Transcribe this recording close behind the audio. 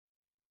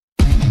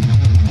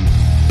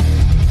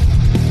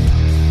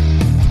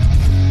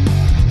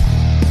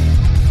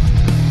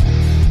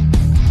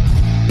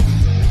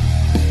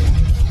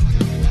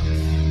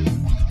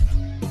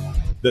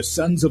The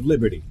Sons of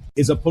Liberty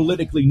is a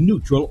politically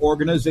neutral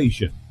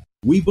organization.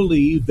 We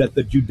believe that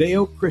the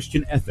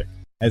Judeo-Christian ethic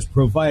has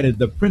provided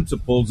the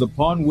principles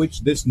upon which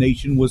this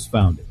nation was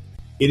founded.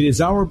 It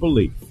is our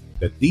belief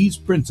that these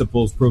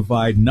principles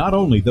provide not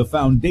only the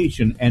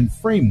foundation and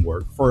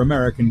framework for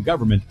American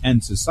government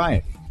and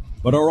society,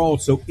 but are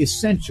also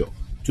essential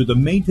to the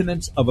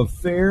maintenance of a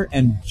fair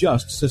and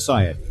just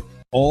society.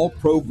 All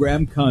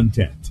program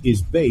content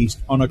is based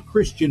on a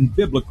Christian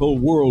biblical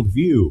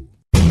worldview.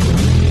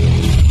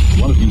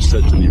 One of you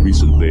said to me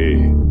recently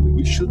that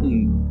we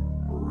shouldn't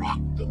rock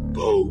the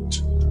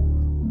boat.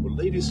 Well,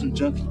 ladies and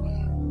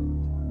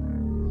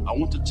gentlemen, I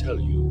want to tell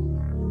you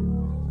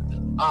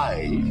that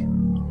I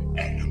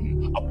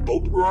am a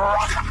boat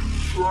rocker.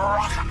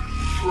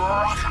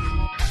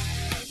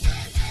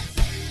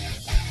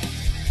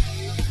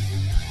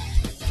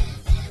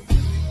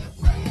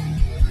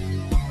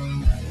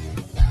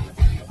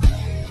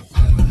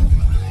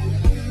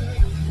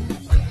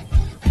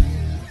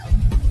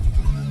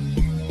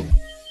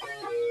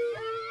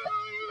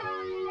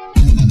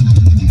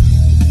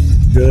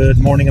 Good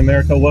morning,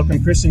 America.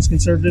 Welcome, Christians,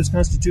 conservatives,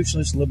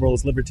 constitutionalists,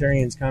 liberals,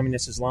 libertarians,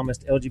 communists,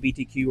 Islamists,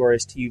 LGBTQ,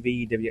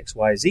 RSTUV,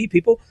 WXYZ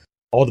people,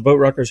 all the boat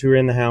rockers who are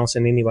in the house,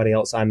 and anybody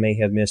else I may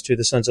have missed, to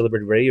the Sons of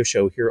Liberty radio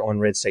show here on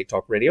Red State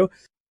Talk Radio.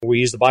 We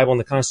use the Bible and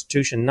the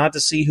Constitution not to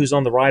see who's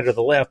on the right or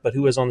the left, but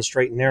who is on the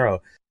straight and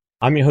narrow.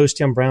 I'm your host,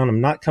 Tim Brown. I'm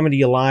not coming to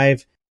you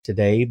live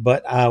today,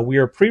 but we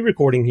are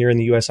pre-recording here in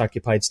the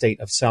U.S.-occupied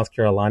state of South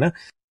Carolina.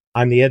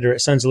 I'm the editor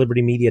at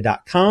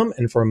sonsoflibertymedia.com,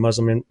 and for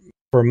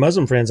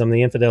Muslim friends, I'm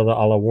the infidel that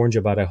Allah warned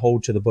you about. I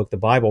hold to the book, the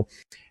Bible,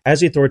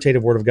 as the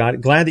authoritative word of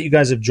God. Glad that you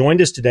guys have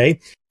joined us today.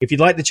 If you'd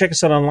like to check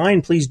us out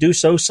online, please do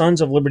so,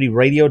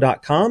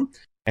 sonsoflibertyradio.com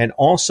and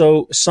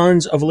also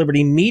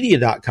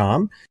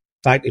sonsoflibertymedia.com. In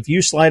fact, if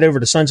you slide over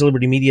to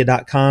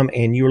sonsoflibertymedia.com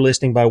and you're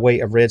listening by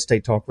way of Red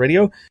State Talk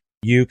Radio,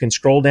 you can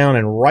scroll down,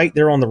 and right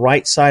there on the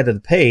right side of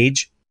the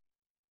page,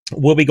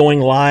 we'll be going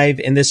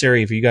live in this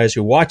area. For you guys who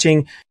are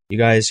watching, you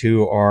guys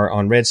who are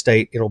on Red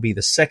State, it'll be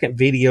the second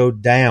video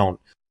down.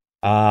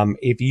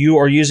 If you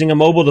are using a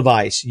mobile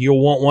device, you'll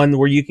want one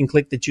where you can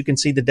click that you can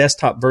see the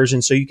desktop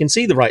version so you can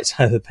see the right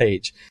side of the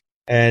page.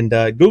 And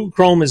Google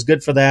Chrome is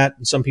good for that.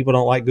 Some people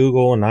don't like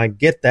Google, and I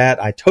get that.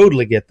 I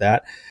totally get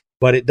that.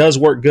 But it does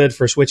work good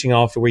for switching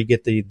off to where you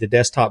get the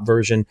desktop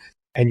version,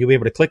 and you'll be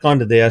able to click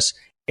onto this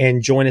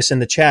and join us in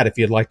the chat if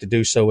you'd like to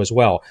do so as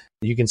well.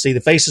 You can see the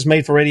faces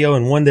made for radio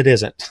and one that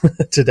isn't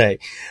today.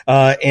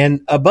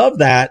 And above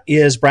that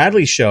is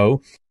Bradley's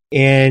show.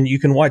 And you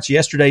can watch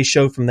yesterday's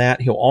show from that.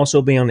 He'll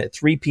also be on at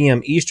 3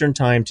 p.m. Eastern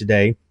time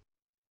today.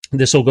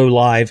 This will go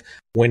live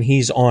when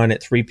he's on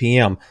at 3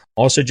 p.m.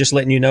 Also, just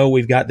letting you know,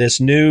 we've got this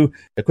new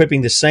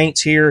Equipping the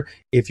Saints here.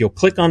 If you'll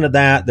click onto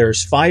that,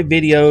 there's 5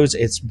 videos.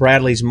 It's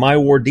Bradley's My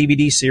War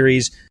DVD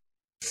series,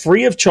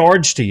 free of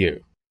charge to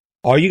you.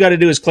 All you got to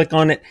do is click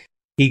on it.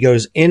 He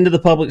goes into the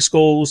public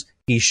schools.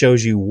 He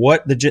shows you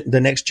what the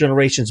next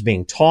generation's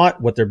being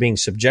taught, what they're being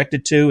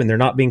subjected to, and they're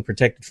not being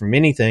protected from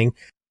anything.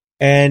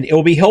 And it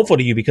will be helpful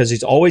to you because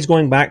he's always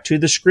going back to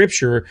the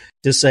scripture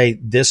to say,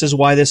 this is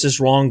why this is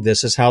wrong.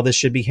 This is how this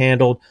should be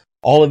handled.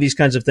 All of these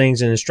kinds of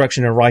things and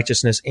instruction and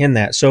righteousness in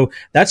that. So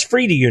that's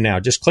free to you now.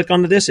 Just click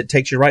onto this. It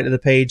takes you right to the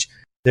page.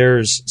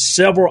 There's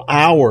several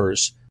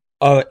hours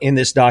in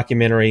this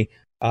documentary,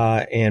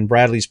 and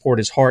Bradley's poured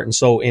his heart and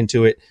soul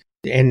into it.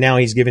 And now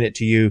he's giving it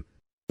to you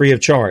free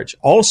of charge.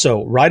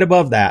 Also, right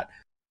above that,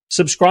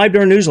 subscribe to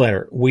our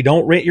newsletter. We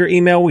don't rent your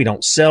email. We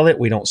don't sell it.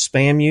 We don't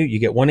spam you. You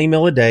get 1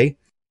 email a day.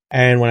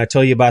 And when I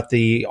tell you about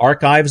the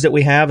archives that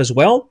we have as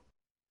well,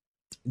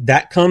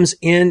 that comes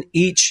in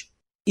each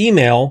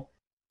email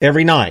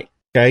every night,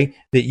 okay,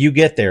 that you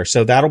get there.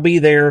 So that'll be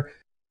there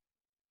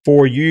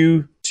for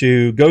you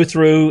to go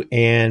through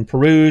and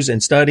peruse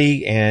and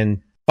study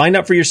and find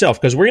out for yourself,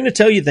 because we're going to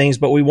tell you things,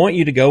 but we want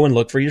you to go and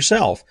look for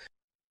yourself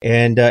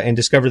and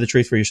discover the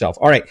truth for yourself.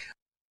 All right.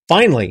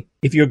 Finally,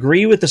 if you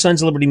agree with the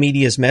Sons of Liberty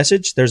Media's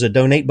message, there's a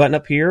donate button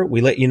up here. We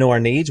let you know our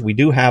needs. We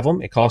do have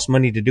them. It costs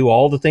money to do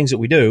all the things that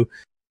we do.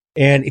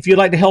 And if you'd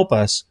like to help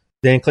us,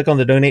 then click on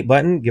the donate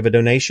button, give a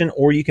donation,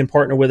 or you can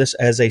partner with us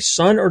as a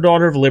son or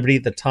daughter of liberty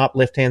at the top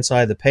left-hand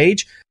side of the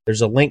page. There's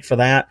a link for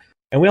that.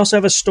 And we also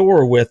have a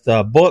store with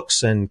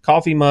books and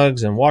coffee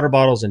mugs and water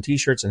bottles and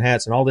T-shirts and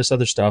hats and all this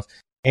other stuff.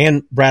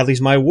 And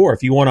Bradley's My War.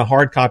 If you want a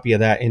hard copy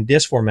of that in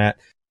disc format,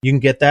 you can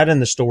get that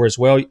in the store as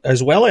well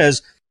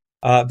as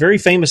very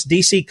famous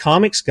DC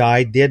Comics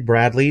guy did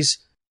Bradley's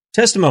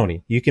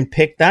testimony. You can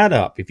pick that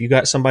up. If you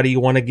got somebody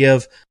you want to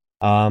give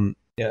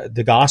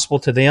the gospel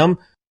to them,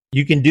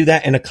 you can do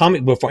that in a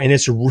comic book form, and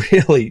it's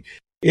really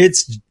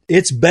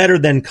it's better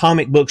than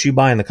comic books you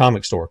buy in the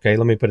comic store. Okay,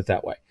 let me put it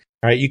that way.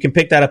 All right, you can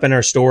pick that up in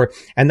our store,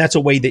 and that's a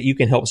way that you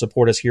can help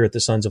support us here at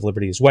the Sons of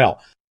Liberty as well.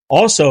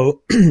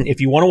 Also,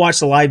 if you want to watch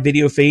the live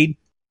video feed,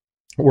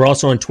 we're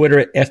also on Twitter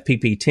at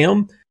FPP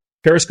Tim,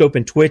 Periscope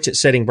and Twitch at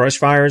Setting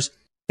Brushfires,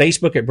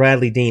 Facebook at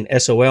Bradley Dean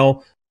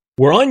SOL.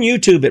 We're on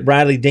YouTube at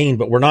Bradley Dean,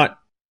 but we're not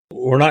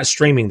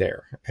streaming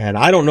there, and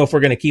I don't know if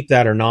we're going to keep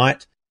that or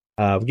not.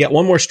 We get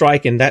one more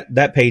strike, and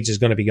that page is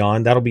going to be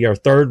gone. That'll be our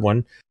third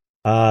one.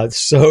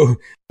 So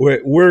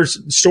we're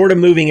sort of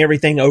moving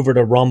everything over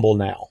to Rumble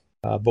now,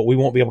 but we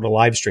won't be able to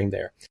live stream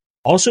there.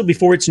 Also,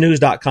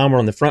 beforeitsnews.com, we're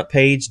on the front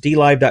page,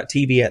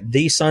 dlive.tv at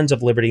The Sons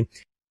of Liberty,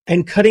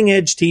 and Cutting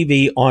Edge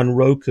TV on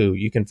Roku.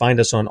 You can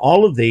find us on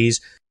all of these.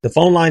 The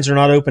phone lines are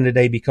not open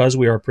today because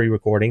we are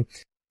pre-recording.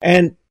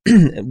 And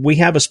we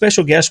have a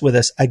special guest with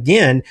us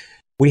again.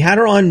 We had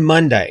her on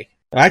Monday.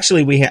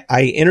 Actually,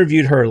 I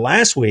interviewed her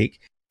last week.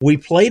 We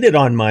played it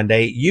on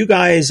Monday. You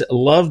guys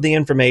loved the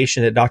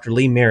information that Dr.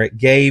 Lee Merritt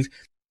gave.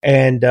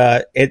 And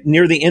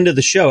near the end of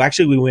the show,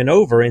 actually, we went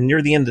over, and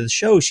near the end of the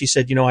show, she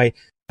said,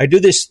 I do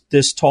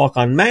this talk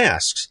on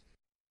masks.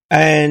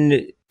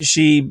 And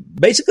she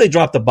basically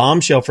dropped a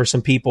bombshell for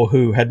some people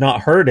who had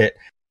not heard it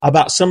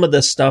about some of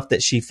the stuff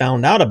that she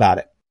found out about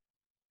it.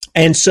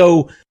 And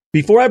so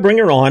before I bring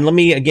her on, let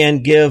me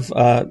again give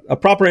a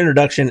proper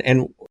introduction.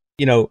 And,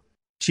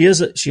 she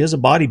is a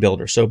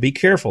bodybuilder, so be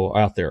careful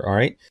out there, all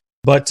right?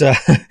 But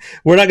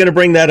we're not going to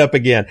bring that up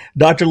again.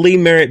 Dr. Lee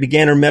Merritt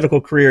began her medical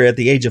career at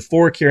the age of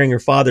 4, carrying her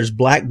father's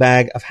black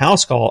bag of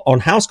house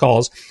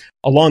calls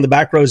along the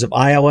back roads of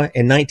Iowa.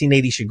 In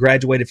 1980, she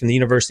graduated from the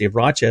University of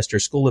Rochester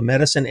School of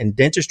Medicine and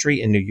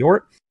Dentistry in New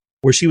York,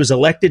 where she was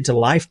elected to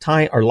life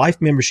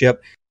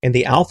membership in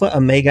the Alpha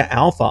Omega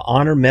Alpha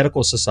Honor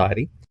Medical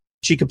Society.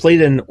 She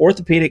completed an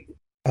orthopedic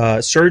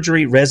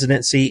surgery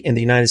residency in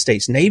the United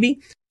States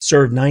Navy,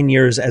 served 9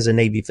 years as a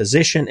Navy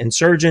physician and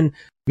surgeon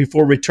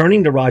before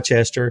returning to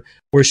Rochester,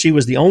 where she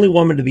was the only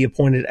woman to be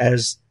appointed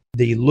as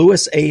the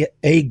Louis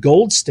A.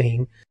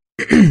 Goldstein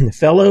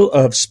Fellow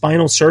of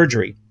Spinal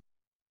Surgery.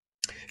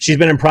 She's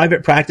been in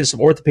private practice of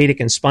orthopedic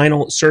and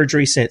spinal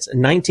surgery since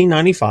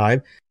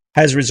 1995,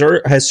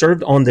 has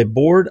served on the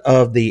board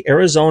of the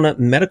Arizona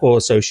Medical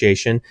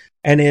Association,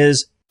 and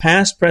is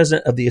past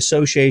president of the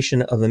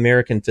Association of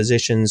American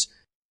Physicians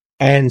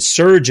and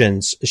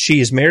Surgeons. She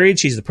is married.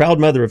 She's the proud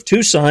mother of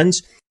 2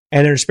 sons,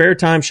 and in her spare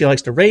time, she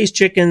likes to raise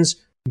chickens,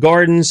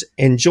 gardens,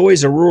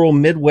 enjoys a rural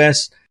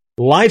Midwest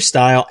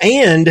lifestyle,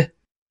 and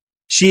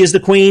she is the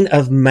queen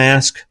of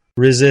mask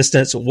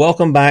resistance.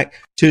 Welcome back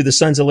to the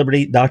Sons of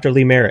Liberty, Dr.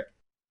 Lee Merritt.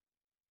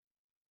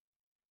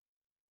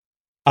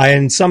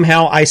 And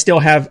somehow I still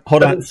have,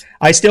 hold on,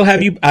 I still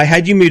have you, I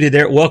had you muted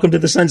there. Welcome to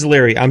the Sons of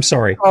Liberty. I'm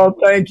sorry. Oh,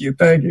 thank you.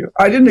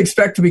 I didn't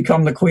expect to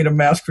become the queen of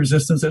mask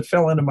resistance. It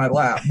fell into my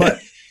lap.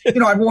 But,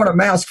 I've worn a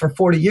mask for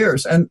 40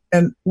 years. And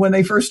when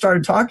they first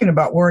started talking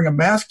about wearing a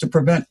mask to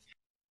prevent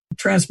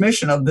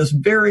transmission of this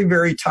very,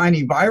 very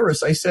tiny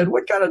virus, I said,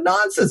 what kind of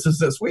nonsense is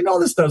this? We know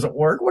this doesn't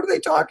work. What are they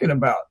talking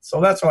about? So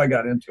that's how I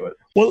got into it.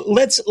 Well,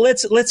 let's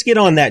get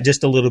on that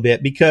just a little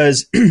bit,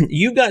 because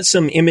you've got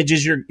some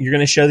images you're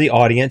going to show the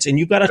audience, and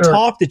you've got a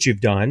talk that you've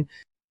done.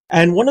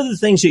 And one of the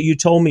things that you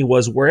told me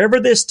was wherever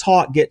this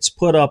talk gets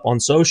put up on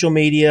social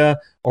media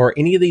or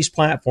any of these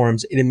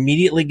platforms, it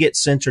immediately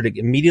gets censored. It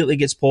immediately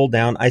gets pulled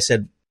down. I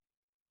said,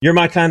 you're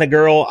my kind of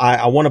girl.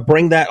 I want to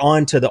bring that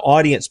on to the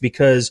audience,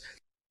 because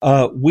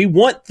we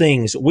want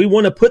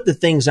to put the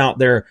things out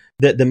there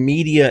that the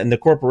media and the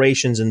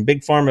corporations and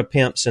big pharma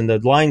pimps and the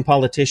lying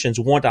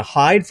politicians want to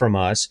hide from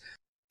us.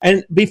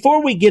 And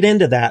before we get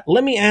into that,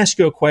 let me ask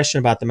you a question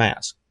about the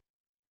mask.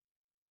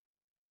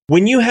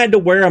 When you had to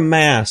wear a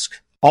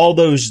mask all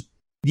those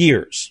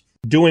years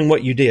doing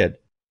what you did,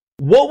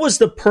 what was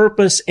the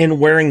purpose in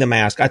wearing the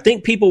mask? I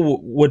think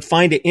people would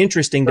find it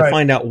interesting to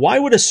find out, why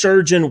would a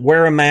surgeon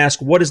wear a mask?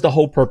 What is the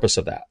whole purpose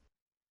of that?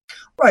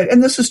 Right.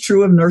 And this is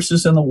true of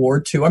nurses in the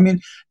ward, too. I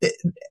mean,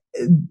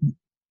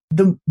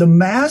 the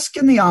mask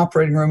in the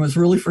operating room is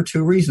really for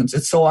 2 reasons.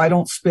 It's so I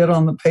don't spit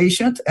on the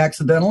patient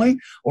accidentally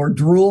or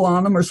drool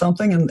on them or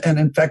something and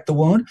infect the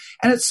wound.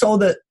 And it's so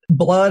that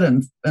blood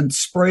and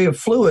spray of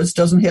fluids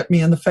doesn't hit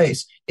me in the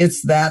face.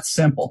 It's that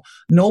simple.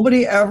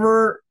 Nobody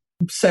ever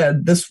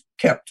said this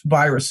kept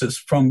viruses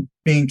from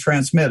being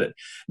transmitted.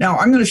 Now,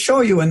 I'm going to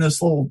show you in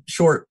this little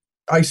short,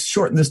 I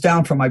shortened this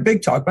down from my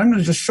big talk, but I'm going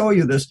to just show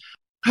you this,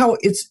 how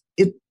it's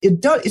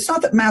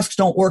not that masks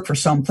don't work for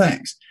some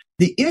things.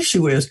 The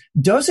issue is,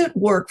 does it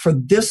work for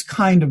this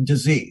kind of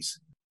disease?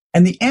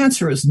 And the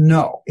answer is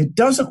no, it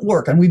doesn't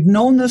work. And we've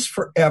known this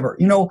forever.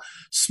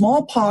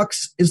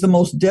 Smallpox is the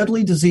most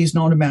deadly disease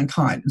known to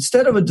mankind.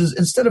 Instead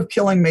of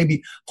killing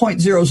maybe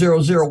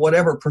 0.000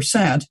 whatever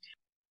percent,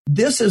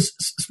 this is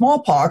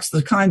smallpox,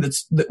 the kind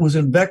that was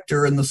in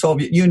vector in the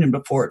Soviet Union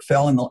before it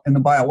fell in the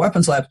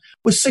bioweapons lab,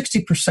 was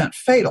 60%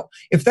 fatal.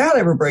 If that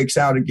ever breaks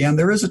out again,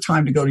 there is a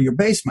time to go to your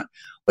basement.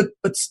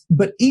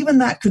 But even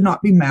that could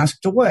not be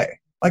masked away.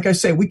 Like I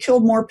say, we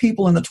killed more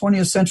people in the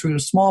 20th century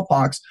with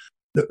smallpox,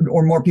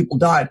 or more people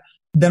died,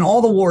 than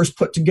all the wars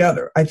put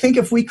together. I think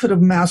if we could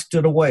have masked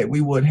it away,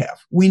 we would have.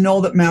 We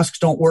know that masks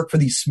don't work for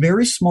these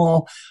very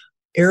small,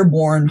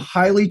 airborne,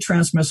 highly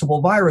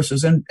transmissible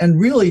viruses. And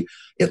really,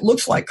 it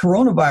looks like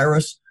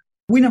coronavirus.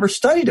 We never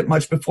studied it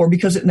much before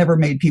because it never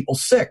made people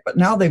sick. But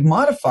now they've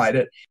modified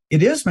it.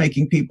 It is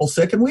making people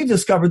sick. And we've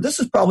discovered this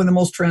is probably the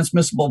most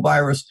transmissible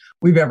virus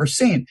we've ever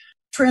seen.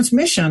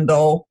 Transmission,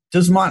 though,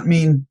 does not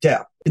mean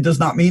death. It does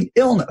not mean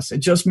illness. It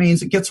just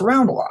means it gets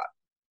around a lot.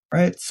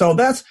 right? So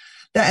that's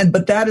that.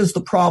 But that is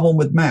the problem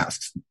with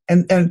masks.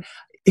 And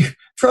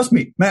trust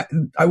me, Matt,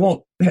 I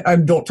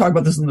don't talk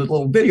about this in the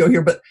little video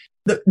here, but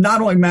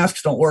not only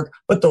masks don't work,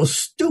 but those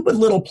stupid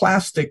little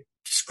plastic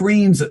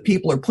screens that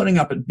people are putting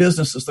up at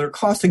businesses that are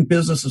costing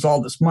businesses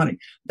all this money.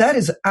 That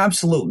is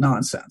absolute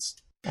nonsense.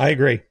 I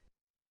agree.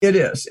 It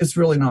is. It's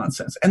really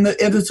nonsense. And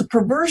it's a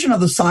perversion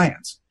of the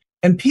science.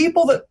 And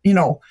people that,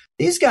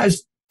 these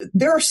guys,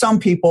 there are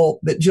some people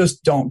that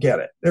just don't get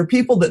it. There are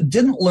people that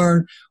didn't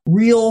learn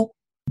real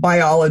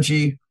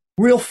biology,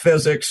 real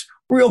physics,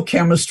 real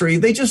chemistry.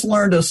 They just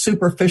learned a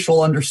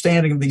superficial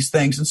understanding of these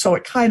things. And so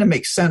it kind of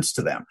makes sense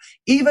to them.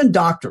 Even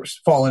doctors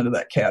fall into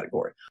that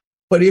category.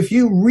 But if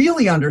you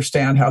really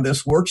understand how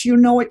this works,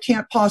 it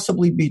can't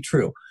possibly be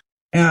true.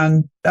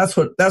 And that's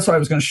what I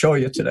was going to show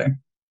you today.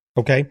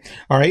 Okay.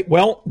 All right.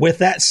 Well, with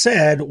that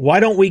said,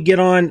 why don't we get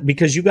on,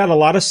 because you got a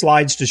lot of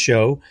slides to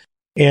show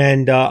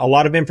and a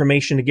lot of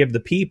information to give the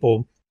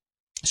people.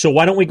 So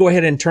why don't we go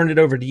ahead and turn it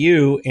over to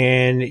you,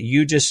 and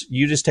you just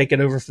take it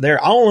over from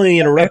there. I'll only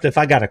interrupt if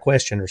I got a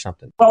question or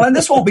something. Well, and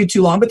this won't be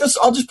too long, but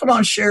I'll just put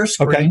on share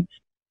screen. Okay.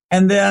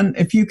 And then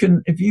if you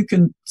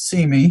can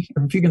see me,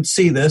 or if you can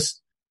see this,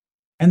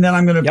 and then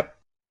I'm going to, yep.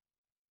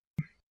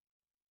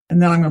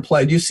 And then I'm going to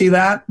play. Do you see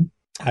that?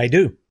 I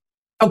do.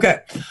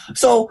 Okay.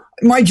 So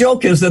my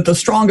joke is that the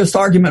strongest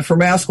argument for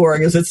mask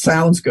wearing is it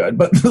sounds good,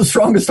 but the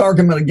strongest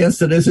argument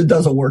against it is it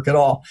doesn't work at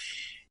all.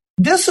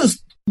 This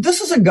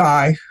is a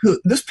guy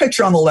this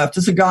picture on the left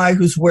is a guy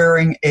who's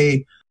wearing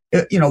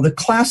the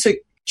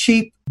classic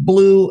cheap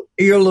blue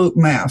ear loop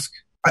mask.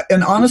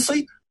 And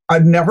honestly,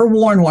 I've never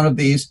worn one of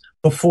these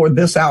before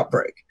this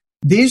outbreak.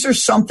 These are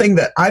something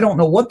that I don't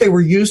know what they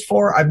were used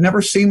for. I've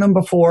never seen them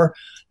before.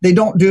 They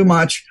don't do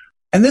much.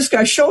 And this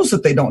guy shows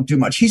that they don't do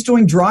much. He's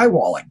doing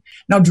drywalling.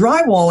 Now,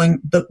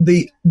 drywalling,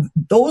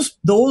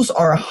 those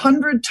are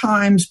 100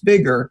 times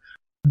bigger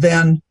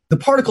than the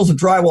particles of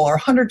drywall are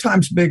 100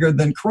 times bigger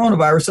than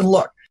coronavirus. And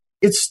look,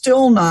 it's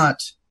still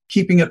not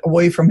keeping it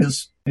away from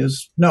his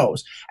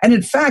nose. And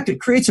in fact, it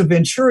creates a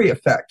Venturi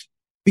effect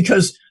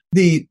because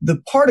the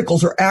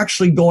particles are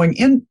actually going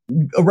in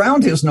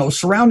around his nose,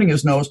 surrounding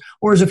his nose,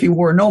 whereas if he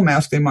wore no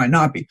mask, they might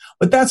not be.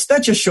 But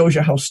that just shows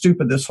you how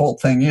stupid this whole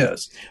thing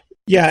is.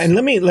 Yeah, and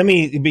let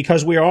me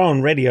because we are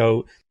on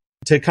radio,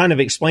 to kind of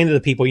explain to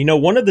the people,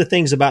 one of the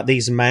things about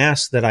these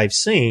masks that I've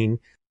seen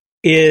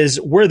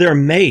is where they're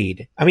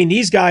made. I mean,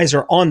 these guys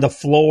are on the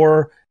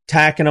floor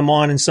tacking them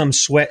on in some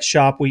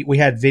sweatshop. We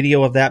had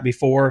video of that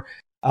before.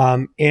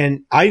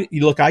 And I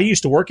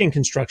used to work in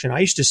construction. I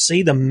used to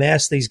see the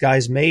mess these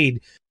guys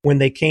made when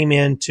they came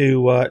in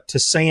to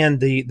sand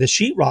the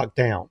sheetrock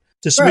down,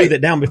 to smooth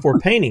it down before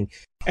painting.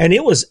 And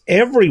it was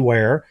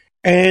everywhere.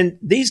 And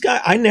these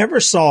guys, I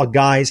never saw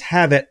guys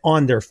have it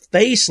on their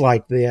face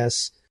like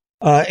this.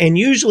 And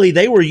usually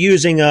they were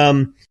using,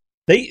 the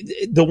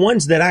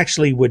ones that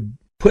actually would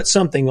put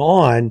something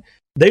on,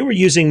 they were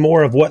using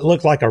more of what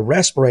looked like a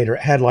respirator.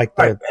 It had like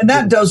and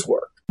that does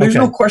work. There's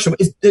no question.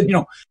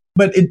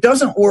 But it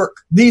doesn't work.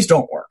 These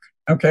don't work.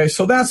 Okay.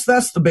 So that's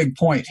the big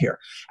point here.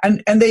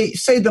 And they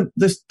say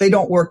they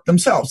don't work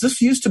themselves.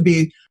 This used to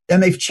be,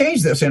 and they've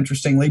changed this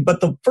interestingly,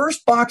 but the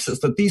first boxes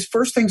that these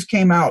first things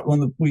came out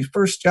when we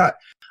first got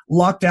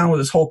locked down with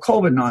this whole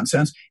COVID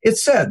nonsense, it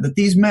said that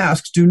these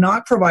masks do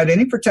not provide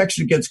any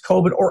protection against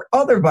COVID or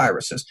other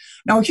viruses.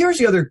 Now, here's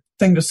the other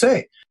thing to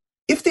say.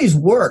 If these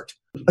worked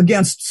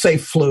against, say,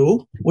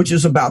 flu, which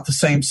is about the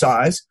same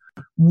size,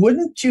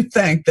 wouldn't you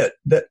think that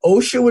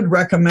OSHA would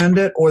recommend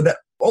it, or that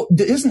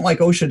it isn't like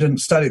OSHA didn't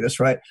study this,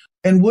 right?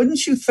 And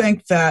wouldn't you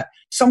think that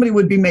somebody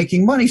would be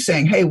making money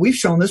saying, hey, we've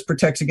shown this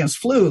protects against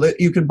flu, that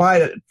you could buy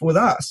it with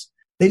us?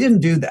 They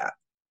didn't do that.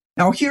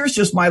 Now, this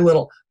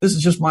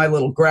is just my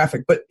little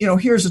graphic, but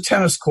here's a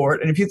tennis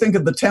court. And if you think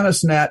of the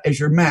tennis net as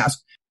your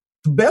mask,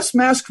 the best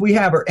masks we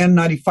have are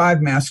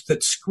N95 masks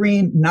that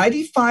screen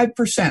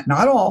 95%,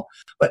 not all,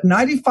 but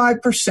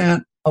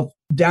 95% of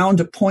down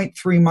to 0.3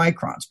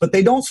 microns, but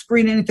they don't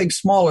screen anything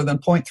smaller than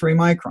 0.3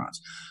 microns.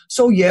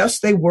 So yes,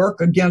 they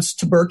work against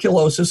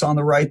tuberculosis on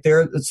the right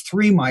there. That's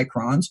 3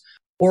 microns.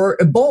 Or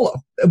Ebola.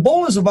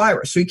 Ebola is a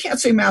virus. So you can't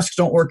say masks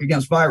don't work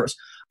against virus.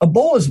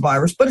 Ebola is a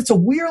virus, but it's a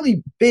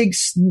weirdly big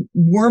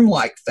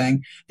worm-like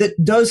thing that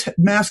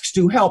masks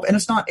do help, and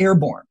it's not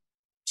airborne.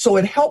 So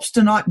it helps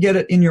to not get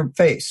it in your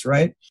face,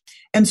 right?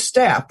 And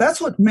staph,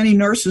 that's what many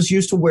nurses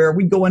used to wear.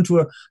 We'd go into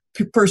a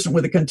person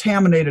with a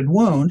contaminated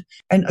wound.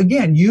 And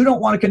again, you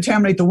don't want to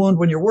contaminate the wound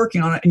when you're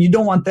working on it, and you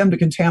don't want them to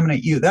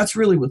contaminate you. That's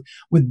really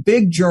with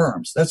big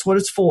germs. That's what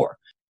it's for.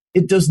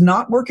 It does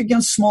not work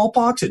against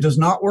smallpox. It does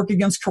not work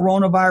against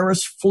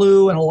coronavirus,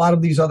 flu, and a lot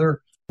of these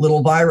other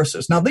little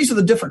viruses. Now, these are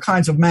the different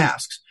kinds of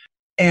masks.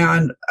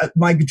 And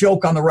my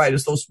joke on the right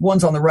is those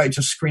ones on the right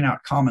just screen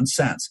out common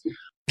sense.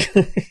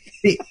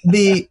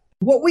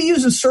 What we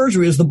use in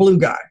surgery is the blue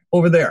guy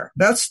over there.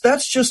 That's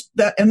just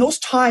that, and those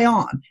tie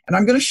on. And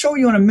I'm going to show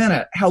you in a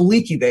minute how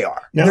leaky they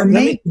are. Now, they're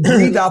made to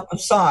breathe out the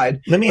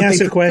side. Let me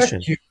ask a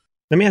question.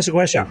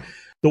 Yeah.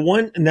 The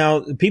one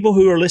now, people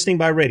who are listening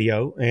by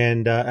radio,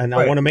 and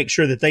I want to make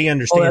sure that they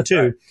understand too.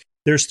 Right.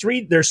 there's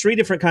three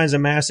different kinds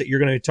of masks that you're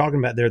going to be talking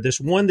about there. This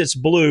one that's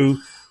blue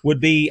would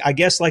be, I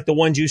guess, like the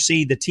ones you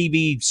see the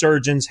TB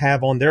surgeons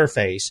have on their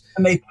face.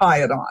 And they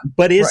tie it on.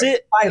 But is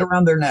it? Tie it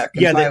around their neck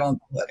and tie it on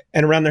the leg.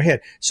 And around their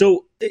head.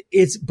 So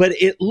but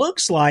it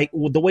looks like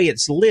the way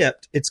it's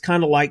lipped, it's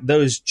kind of like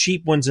those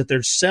cheap ones that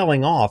they're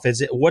selling off.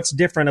 What's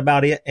different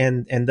about it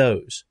and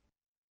those?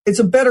 It's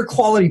a better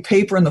quality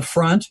paper in the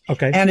front.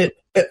 Okay. And it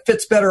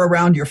fits better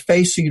around your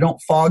face so you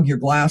don't fog your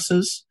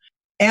glasses.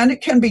 And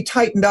it can be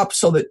tightened up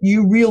so that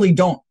you really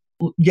don't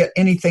get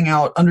anything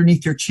out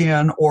underneath your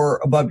chin or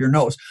above your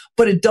nose.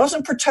 But it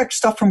doesn't protect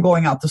stuff from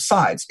going out the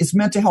sides. It's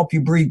meant to help you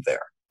breathe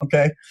there.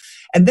 Okay.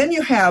 And then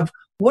you have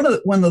one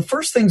of the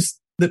first things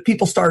that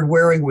people started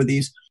wearing were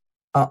these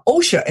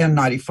OSHA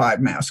N95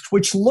 masks,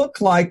 which look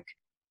like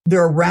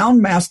they're a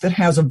round mask that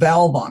has a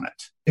valve on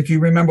it, if you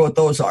remember what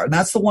those are. And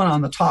that's the one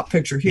on the top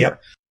picture here.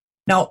 Yep.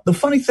 Now, the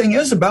funny thing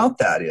is about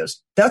that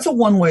is that's a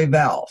one-way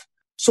valve.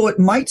 So it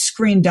might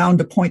screen down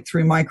to 0.3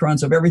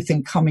 microns of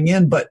everything coming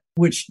in, but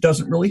which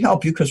doesn't really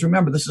help you because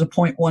remember, this is a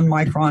 0.1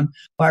 micron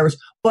virus.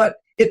 But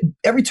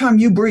every time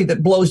you breathe,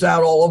 it blows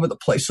out all over the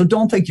place. So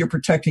don't think you're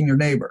protecting your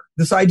neighbor.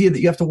 This idea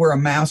that you have to wear a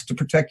mask to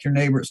protect your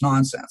neighbor is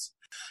nonsense.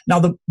 Now,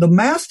 the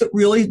mask that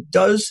really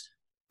does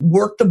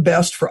work the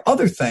best for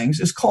other things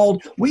is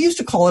we used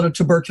to call it a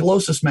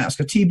tuberculosis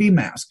mask, a TB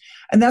mask.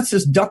 And that's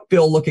this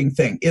duckbill looking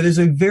thing. It is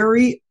a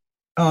very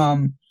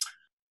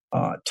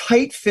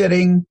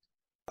tight-fitting,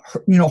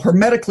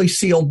 hermetically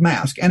sealed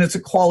mask, and it's a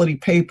quality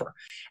paper.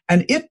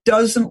 And it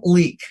doesn't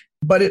leak,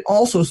 but it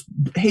also is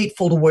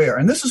hateful to wear.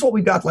 And this is what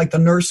we got like the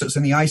nurses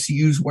in the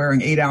ICUs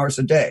wearing 8 hours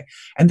a day.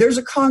 And there's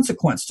a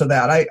consequence to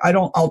that.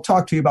 I'll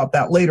talk to you about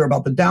that later,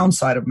 about the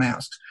downside of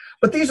masks.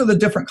 But these are the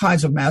different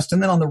kinds of masks.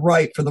 And then on the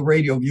right, for the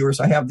radio viewers,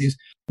 I have these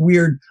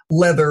weird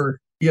leather,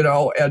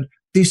 and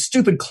these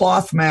stupid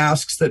cloth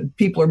masks that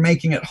people are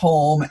making at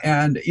home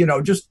and,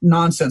 just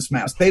nonsense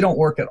masks. They don't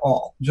work at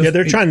all.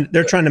 They're trying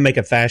to make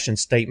a fashion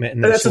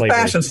statement. That's a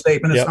fashion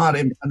statement. It's not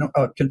a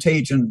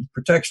contagion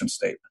protection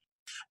statement.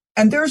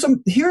 And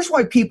here's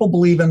why people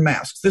believe in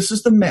masks. This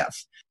is the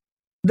myth.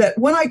 That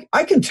when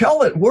I can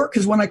tell at work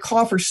is when I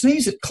cough or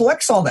sneeze, it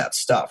collects all that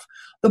stuff.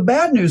 The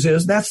bad news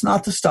is that's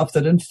not the stuff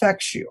that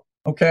infects you.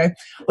 Okay.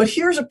 But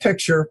here's a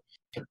picture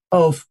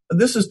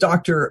this is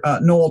Dr.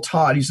 Noel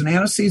Todd. He's an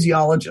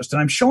anesthesiologist,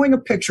 and I'm showing a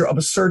picture of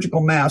a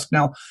surgical mask.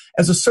 Now,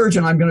 as a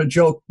surgeon, I'm going to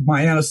joke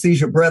my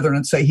anesthesia brethren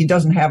and say he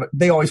doesn't have it.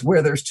 They always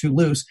wear theirs too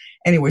loose.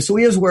 Anyway, so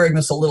he is wearing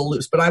this a little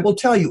loose. But I will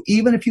tell you,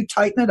 even if you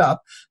tighten it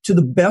up to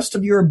the best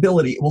of your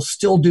ability, it will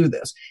still do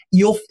this.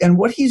 And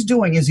what he's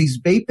doing is he's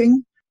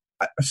vaping,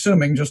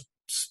 assuming just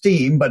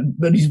steam, but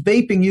he's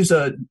vaping, use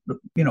a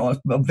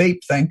vape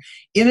thing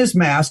in his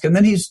mask, and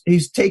then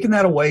he's taking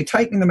that away,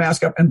 tightening the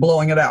mask up and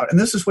blowing it out. And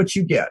this is what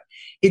you get.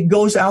 It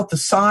goes out the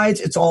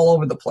sides, it's all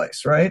over the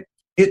place, right?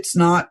 It's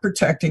not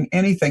protecting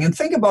anything. And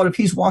think about if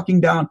he's walking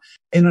down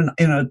in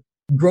a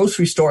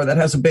grocery store that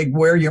has a big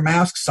wear your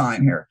mask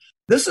sign here.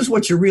 This is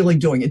what you're really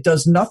doing. It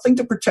does nothing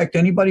to protect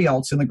anybody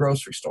else in the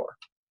grocery store.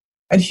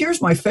 And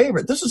here's my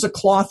favorite. This is a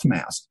cloth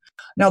mask.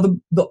 Now,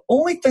 the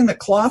only thing that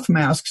cloth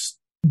masks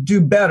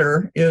do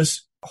better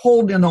is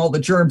hold in all the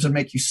germs and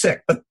make you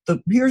sick. But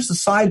here's the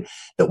side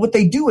that what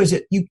they do is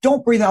you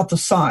don't breathe out the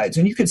sides.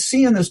 And you can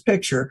see in this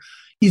picture,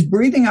 he's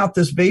breathing out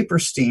this vapor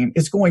steam.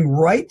 It's going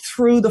right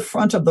through the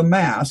front of the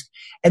mask,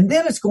 and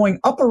then it's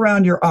going up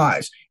around your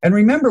eyes. And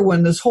remember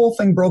when this whole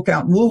thing broke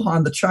out in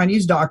Wuhan, the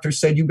Chinese doctor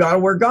said, you got to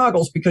wear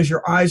goggles because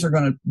your eyes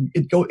are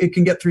it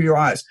can get through your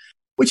eyes,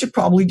 which it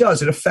probably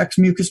does. It affects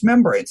mucous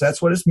membranes.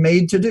 That's what it's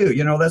made to do.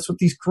 That's what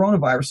these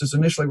coronaviruses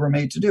initially were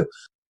made to do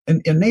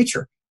in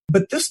nature.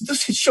 But this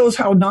shows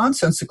how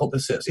nonsensical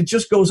this is. It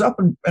just goes up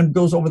and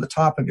goes over the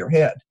top of your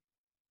head.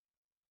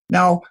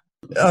 Now,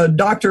 a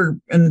doctor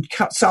in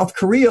South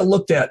Korea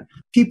looked at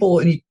people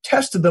and he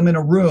tested them in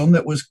a room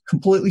that was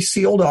completely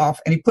sealed off,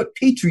 and he put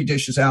Petri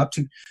dishes out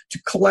to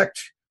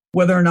collect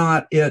whether or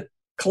not it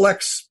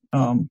collects,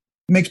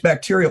 makes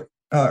bacterial,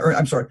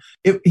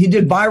 he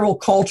did viral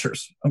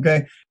cultures,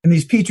 okay, in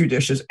these Petri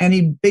dishes. And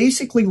he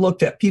basically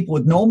looked at people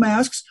with no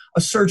masks,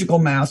 a surgical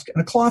mask,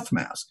 and a cloth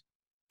mask.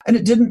 And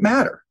it didn't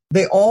matter.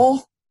 They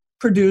all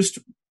produced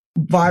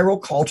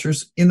viral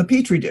cultures in the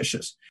Petri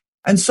dishes.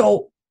 And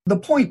so the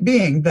point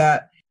being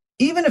that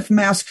even if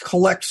masks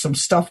collect some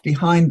stuff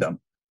behind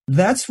them,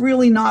 that's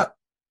really not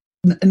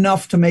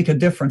enough to make a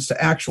difference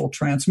to actual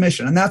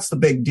transmission. And that's the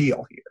big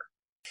deal here.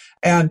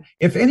 And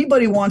if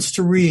anybody wants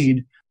to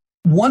read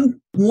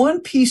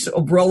one piece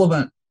of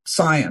relevant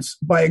science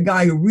by a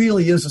guy who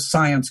really is a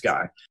science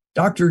guy,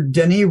 Dr.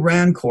 Denis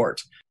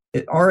Rancourt,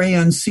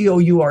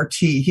 Rancourt.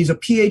 He's a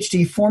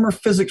PhD, former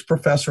physics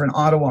professor in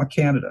Ottawa,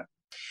 Canada.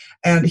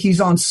 And he's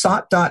on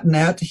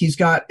SOT.net. He's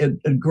got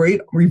a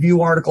great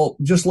review article.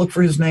 Just look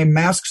for his name,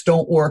 Masks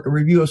Don't Work, a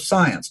review of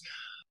science.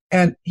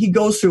 And he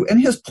goes through, and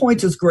his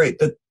point is great,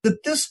 that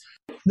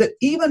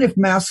even if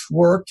masks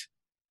worked,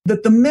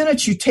 that the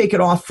minute you take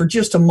it off for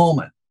just a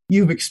moment,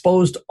 you've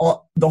exposed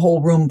the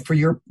whole room for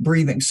your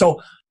breathing.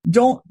 So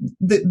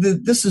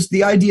this is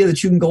the idea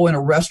that you can go in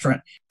a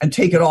restaurant and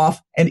take it off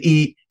and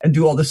eat and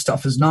do all this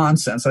stuff is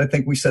nonsense. I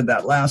think we said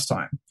that last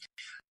time.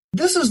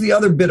 This is the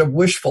other bit of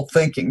wishful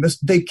thinking.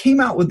 They came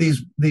out with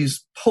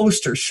these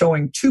posters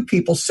showing two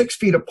people 6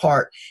 feet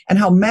apart and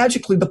how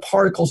magically the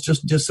particles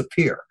just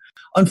disappear.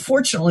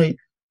 Unfortunately,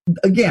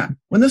 again,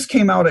 when this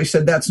came out, I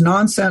said, that's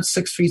nonsense.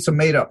 6 feet's a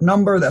made up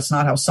number. That's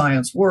not how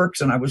science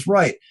works. And I was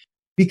right,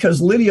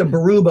 because Lydia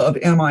Baruba of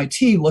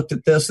MIT looked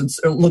at this and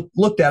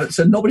looked at it and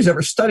said, nobody's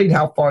ever studied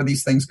how far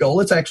these things go.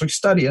 Let's actually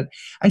study it.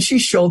 And she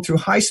showed through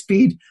high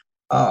speed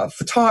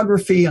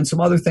photography and some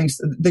other things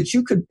that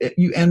you could,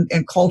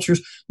 and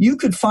cultures, you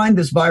could find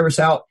this virus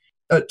out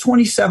at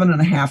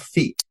 27.5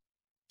 feet.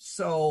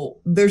 So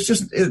this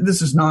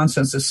is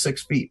nonsense. This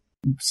 6 feet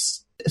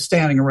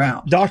standing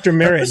around. Dr.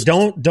 Merritt,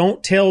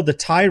 don't tell the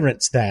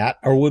tyrants that,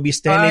 or we'll be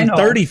standing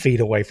 30 feet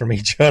away from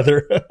each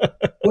other.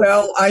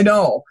 Well, I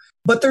know.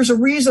 But there's a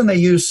reason they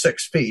use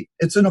 6 feet.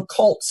 It's an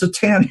occult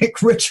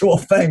satanic ritual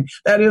thing.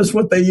 That is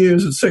what they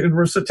use. It's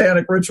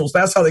satanic rituals.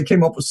 That's how they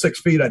came up with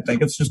 6 feet, I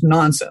think. It's just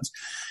nonsense.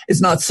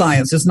 It's not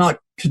science. It's not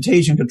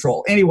contagion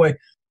control. Anyway,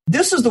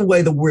 this is the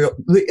way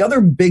the other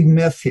big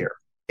myth here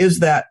is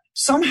that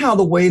somehow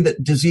the way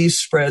that disease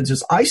spreads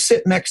is I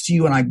sit next to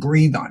you and I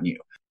breathe on you.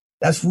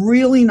 That's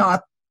really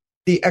not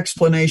the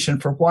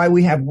explanation for why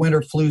we have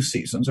winter flu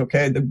seasons,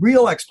 okay? The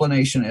real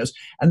explanation is,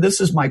 and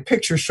this is my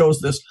picture shows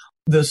this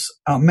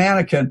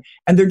mannequin,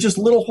 and they're just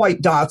little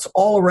white dots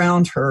all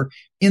around her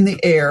in the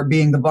air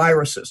being the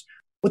viruses.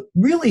 What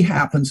really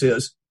happens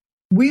is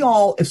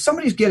if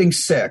somebody's getting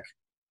sick,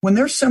 when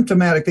they're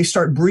symptomatic, they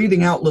start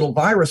breathing out little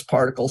virus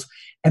particles,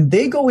 and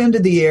they go into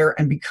the air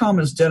and become,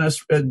 as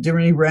Dennis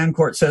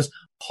Rancourt says,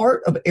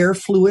 part of air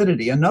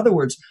fluidity. In other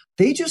words,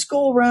 they just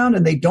go around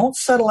and they don't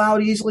settle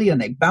out easily and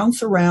they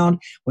bounce around.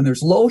 When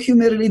there's low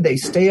humidity, they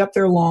stay up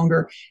there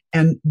longer.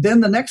 And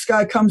then the next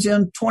guy comes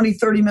in 20,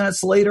 30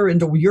 minutes later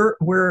into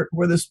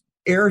where this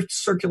air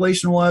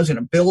circulation was in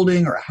a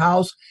building or a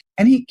house,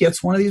 and he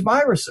gets one of these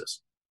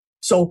viruses.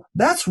 So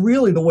that's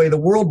really the way the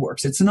world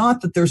works. It's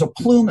not that there's a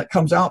plume that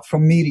comes out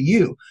from me to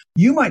you.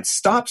 You might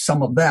stop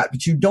some of that,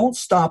 but you don't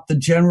stop the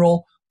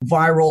general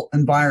viral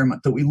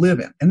environment that we live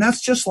in. And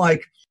that's just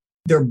like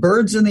there are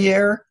birds in the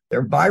air,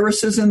 there are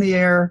viruses in the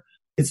air,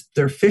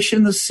 there are fish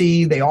in the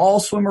sea, they all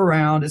swim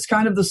around. It's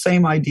kind of the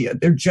same idea.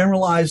 They're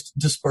generalized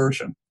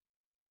dispersion.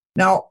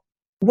 Now,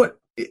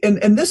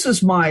 and this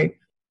is my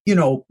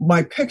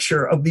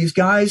picture of these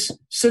guys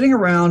sitting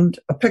around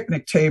a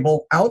picnic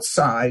table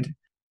outside,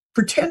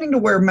 pretending to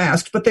wear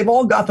masks, but they've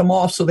all got them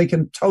off so they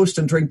can toast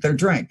and drink their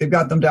drink. They've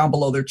got them down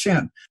below their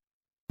chin.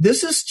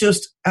 This is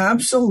just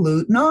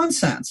absolute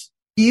nonsense.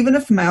 Even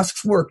if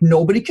masks work,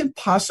 nobody can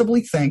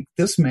possibly think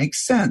this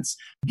makes sense.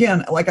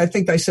 Again, like I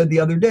think I said the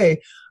other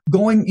day,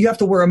 you have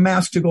to wear a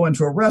mask to go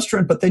into a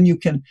restaurant, but then you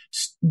can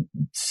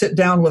sit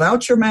down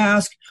without your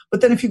mask.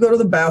 But then if you go to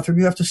the bathroom,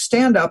 you have to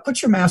stand up,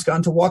 put your mask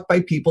on to walk by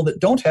people that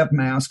don't have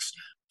masks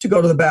to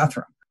go to the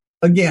bathroom.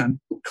 Again,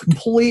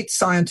 complete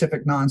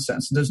scientific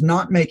nonsense. It does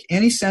not make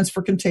any sense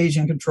for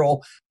contagion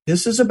control.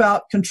 This is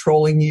about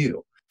controlling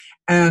you.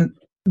 And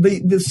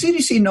the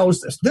CDC knows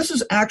this. This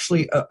is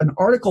actually an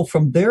article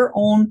from their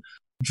own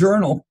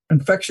journal,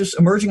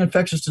 Emerging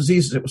Infectious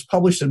Diseases. It was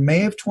published in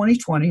May of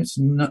 2020. It's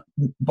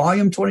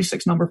volume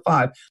 26, number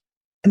 5.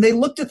 And they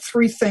looked at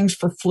 3 things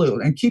for flu.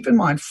 And keep in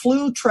mind,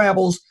 flu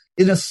travels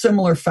in a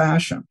similar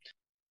fashion.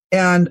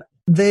 And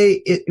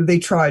they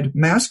tried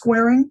mask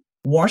wearing,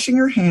 washing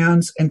your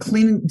hands, and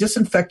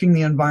disinfecting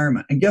the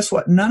environment. And guess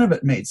what? None of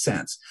it made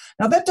sense.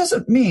 Now, that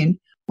doesn't mean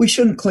we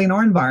shouldn't clean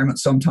our environment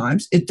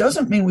sometimes. It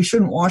doesn't mean we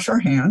shouldn't wash our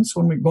hands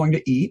when we're going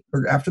to eat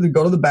or after they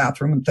go to the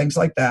bathroom and things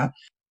like that.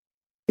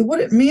 What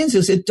it means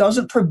is it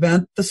doesn't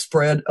prevent the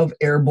spread of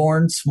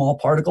airborne small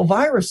particle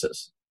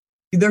viruses.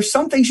 There's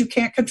some things you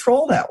can't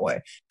control that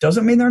way.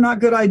 Doesn't mean they're not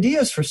good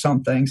ideas for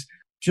some things,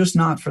 just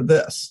not for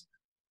this.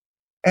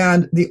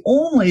 And the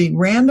only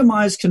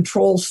randomized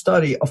control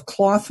study of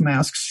cloth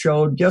masks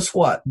showed, guess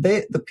what?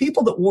 The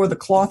people that wore the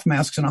cloth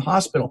masks in a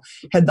hospital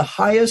had the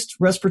highest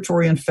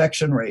respiratory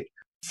infection rate,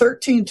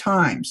 13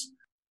 times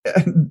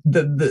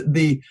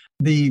the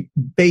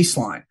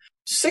baseline,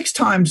 6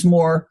 times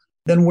more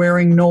than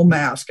wearing no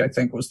mask, I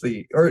think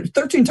or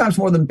 13 times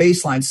more than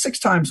baseline, 6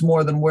 times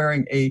more than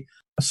wearing a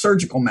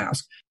surgical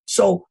mask.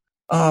 So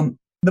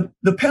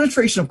the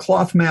penetration of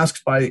cloth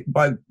masks by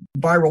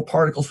viral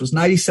particles was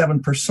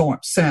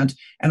 97%,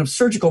 and of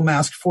surgical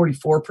masks,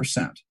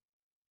 44%.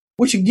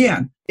 Which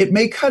again, it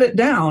may cut it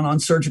down on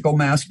surgical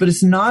masks, but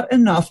it's not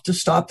enough to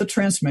stop the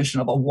transmission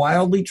of a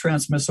wildly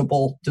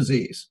transmissible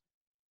disease.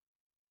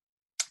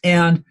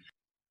 And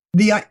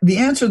the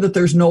answer that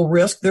there's no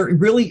risk, there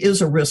really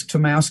is a risk to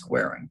mask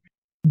wearing.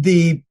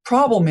 The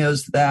problem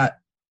is that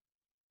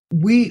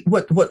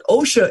what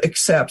OSHA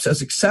accepts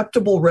as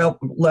acceptable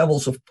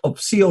levels of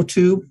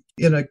CO2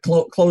 in a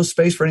closed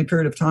space for any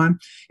period of time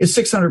is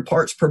 600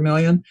 parts per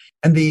million,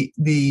 and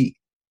the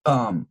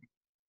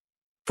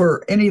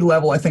for any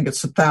level, I think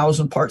it's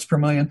 1,000 parts per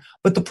million.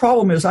 But the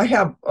problem is I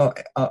have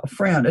a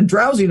friend, and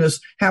drowsiness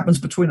happens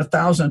between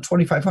 1,000 and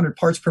 2,500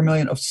 parts per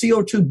million of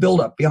CO2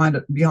 buildup behind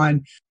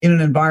in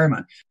an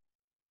environment.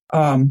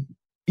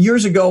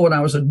 years ago when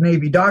I was a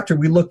Navy doctor,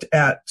 we looked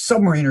at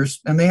submariners,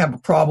 and they have a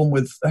problem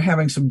with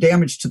having some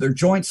damage to their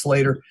joints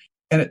later.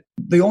 And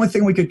the only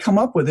thing we could come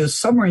up with is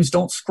submarines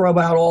don't scrub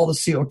out all the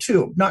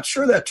CO2. Not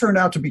sure that turned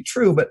out to be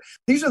true, but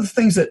these are the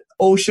things that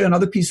OSHA and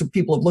other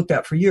people have looked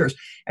at for years.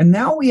 And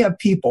now we have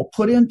people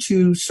put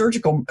into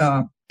surgical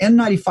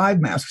N95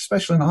 masks,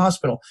 especially in the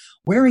hospital,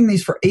 wearing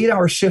these for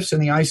 8-hour shifts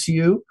in the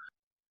ICU.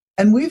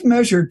 And we've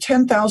measured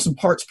 10,000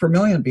 parts per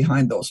million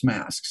behind those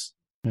masks.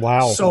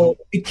 Wow. So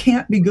it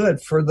can't be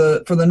good for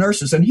the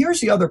nurses. And here's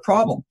the other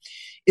problem,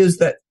 is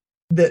that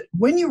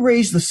when you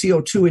raise the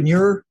CO2 in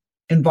your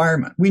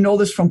environment, we know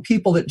this from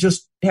people that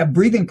just have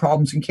breathing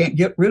problems and can't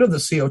get rid of the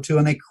CO2,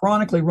 and they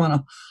chronically run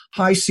a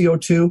high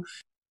CO2.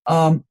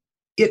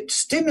 It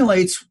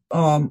stimulates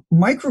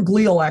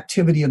microglial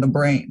activity in the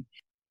brain,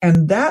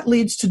 and that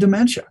leads to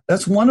dementia.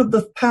 That's one of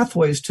the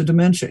pathways to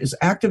dementia, is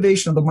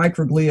activation of the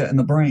microglia in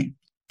the brain.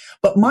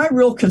 But my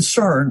real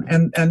concern,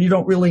 and you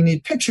don't really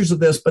need pictures of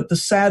this, but the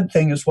sad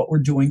thing is what we're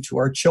doing to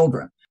our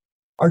children.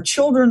 Our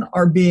children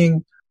are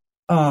being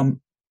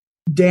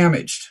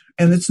damaged,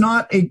 and it's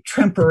not a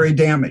temporary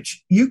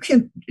damage. You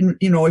can,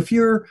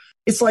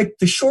 it's like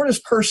the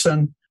shortest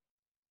person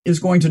is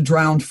going to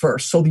drown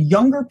first. So the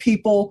younger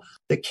people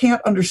that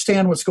can't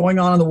understand what's going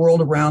on in the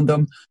world around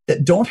them,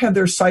 that don't have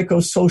their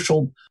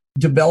psychosocial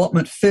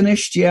development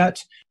finished yet,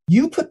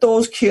 you put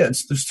those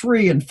kids, those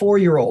 3 and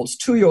 4-year-olds,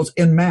 2-year-olds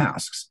in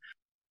masks,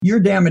 you're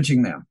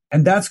damaging them.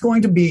 And that's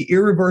going to be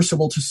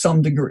irreversible to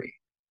some degree.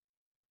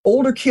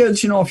 Older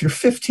kids, if you're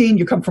 15,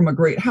 you come from a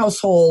great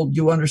household,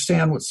 you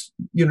understand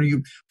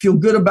you feel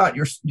good about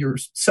your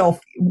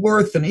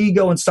self-worth and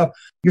ego and stuff,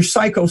 you're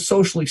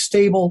psychosocially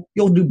stable,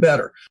 you'll do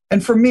better.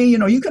 And for me,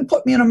 you can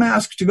put me in a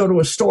mask to go to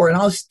a store and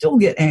I'll still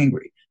get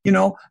angry,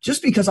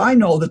 just because I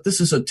know that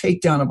this is a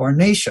takedown of our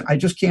nation. I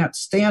just can't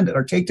stand it,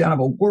 or takedown of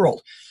a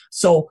world.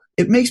 So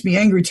it makes me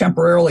angry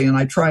temporarily, and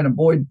I try and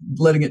avoid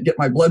letting it get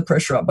my blood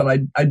pressure up, but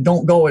I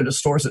don't go into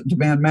stores that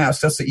demand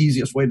masks. That's the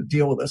easiest way to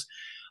deal with this.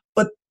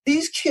 But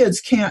these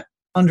kids can't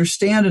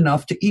understand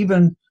enough to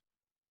even,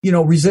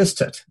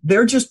 resist it.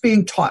 They're just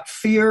being taught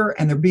fear,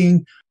 and they're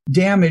being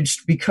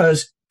damaged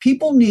because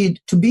people need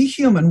to be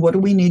human. What do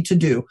we need to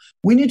do?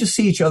 We need to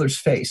see each other's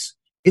face.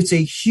 It's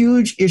a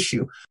huge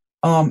issue.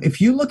 If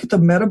you look at the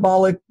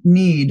metabolic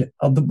need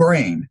of the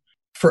brain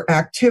for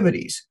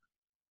activities,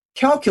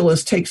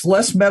 calculus takes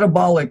less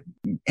metabolic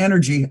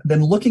energy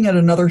than looking at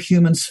another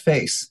human's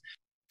face.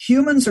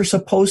 Humans are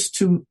supposed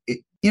to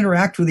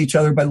interact with each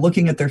other by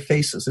looking at their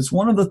faces. It's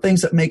one of the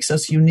things that makes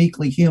us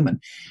uniquely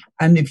human.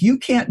 And if you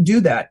can't do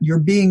that, you're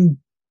being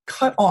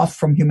cut off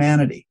from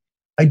humanity.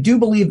 I do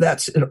believe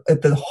that's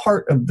at the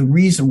heart of the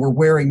reason we're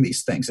wearing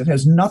these things. It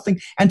has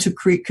nothing, and to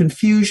create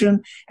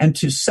confusion and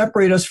to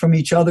separate us from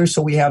each other.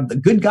 So we have the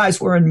good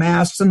guys wearing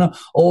masks and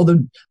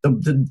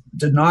the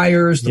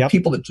deniers, the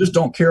people that just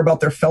don't care about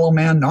their fellow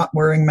man not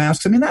wearing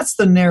masks. I mean, that's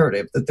the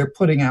narrative that they're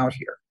putting out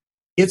here.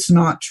 It's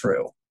not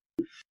true.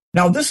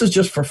 Now, this is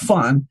just for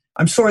fun.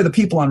 I'm sorry the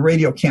people on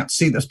radio can't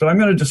see this, but I'm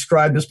going to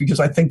describe this because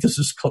I think this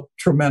is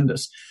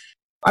tremendous.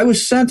 I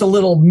was sent a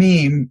little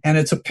meme, and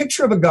it's a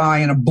picture of a guy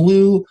in a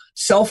blue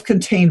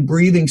self-contained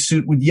breathing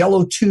suit with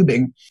yellow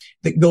tubing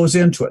that goes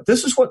into it.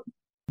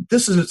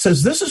 It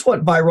says, this is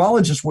what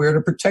virologists wear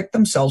to protect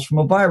themselves from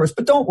a virus.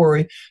 But don't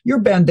worry, your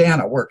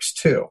bandana works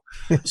too.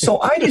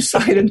 So I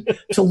decided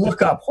to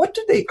look up,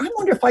 I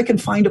wonder if I can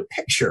find a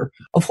picture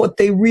of what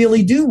they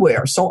really do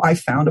wear. So I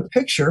found a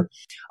picture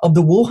of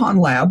the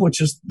Wuhan lab,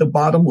 which is the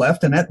bottom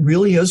left, and that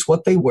really is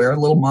what they wear, a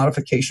little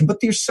modification.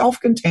 But they're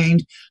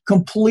self-contained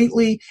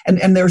completely,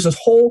 and there's a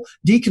whole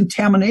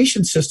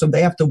decontamination system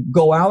they have to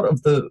go out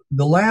of the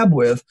lab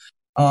with.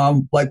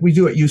 Like we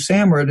do at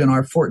USAMRIID in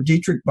our Fort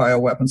Detrick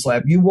bioweapons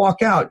lab. You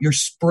walk out, you're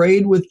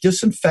sprayed with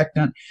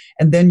disinfectant,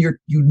 and then you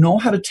know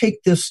how to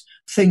take this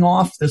thing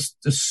off, the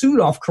suit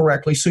off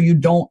correctly, so you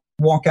don't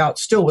walk out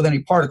still with any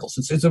particles.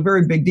 It's a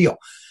very big deal.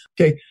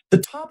 Okay, the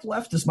top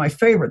left is my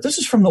favorite. This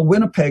is from the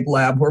Winnipeg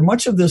lab, where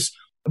much of this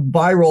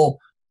viral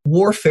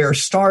warfare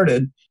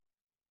started.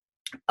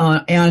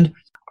 And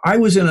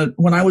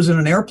when I was in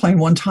an airplane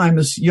one time,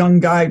 this young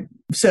guy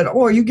said,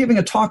 "Oh, are you giving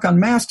a talk on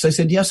masks?" I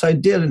said, "Yes, I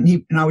did."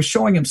 And I was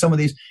showing him some of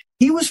these.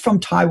 He was from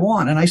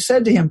Taiwan. And I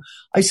said to him,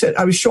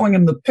 I was showing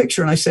him the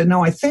picture, and I said,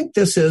 "No, I think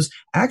this is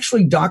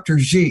actually Dr.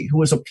 Xi, who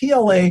was a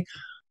PLA,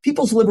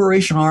 People's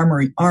Liberation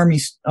Army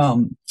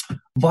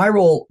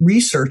viral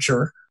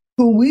researcher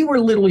who we were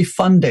literally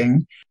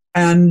funding.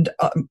 And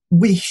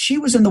she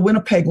was in the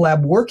Winnipeg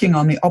lab working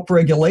on the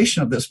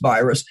upregulation of this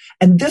virus,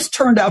 and this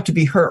turned out to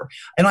be her.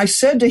 And I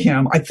said to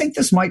him, I think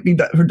this might be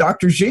her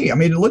Dr. Xi. I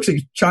mean, it looks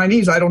like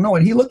Chinese, I don't know.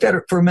 And he looked at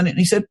it for a minute, and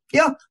he said,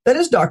 "Yeah, that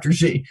is Dr.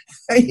 Xi."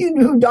 And he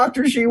knew who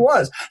Dr. Xi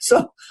was.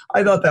 So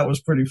I thought that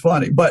was pretty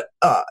funny. But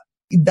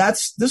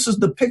this is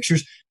the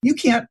pictures. You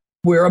can't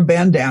wear a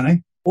bandana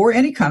or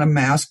any kind of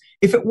mask.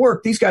 If it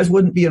worked, these guys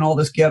wouldn't be in all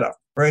this getup.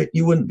 Right?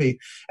 You wouldn't be.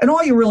 And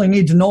all you really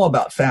need to know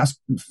about masks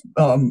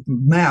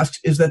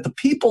is that the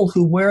people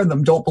who wear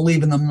them don't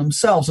believe in them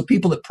themselves. The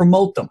people that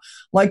promote them,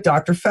 like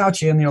Dr.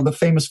 Fauci, and the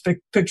famous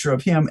picture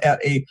of him at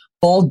a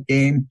ball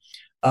game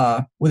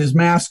with his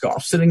mask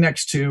off, sitting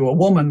next to a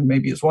woman,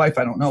 maybe his wife,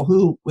 I don't know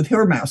who, with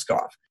her mask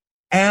off.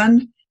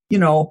 And,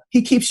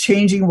 he keeps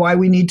changing why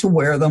we need to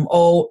wear them.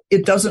 Oh,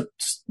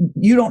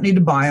 you don't need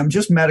to buy them.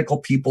 Just medical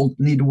people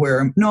need to wear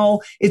them.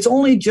 No, it's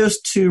only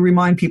just to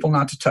remind people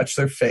not to touch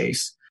their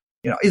face.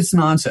 It's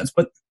nonsense.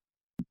 But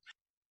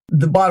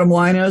the bottom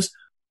line is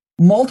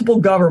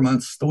multiple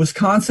governments, the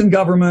Wisconsin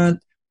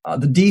government,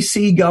 the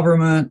DC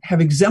government,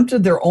 have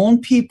exempted their own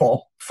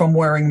people from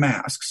wearing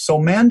masks. So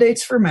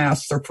mandates for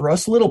masks are for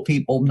us little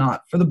people,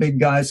 not for the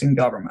big guys in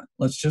government.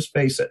 Let's just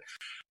face it.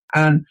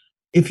 And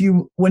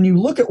when you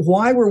look at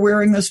why we're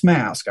wearing this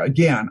mask,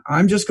 again,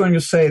 I'm just going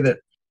to say that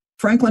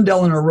Franklin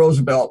Delano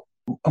Roosevelt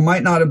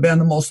might not have been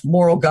the most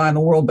moral guy in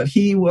the world, but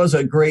he was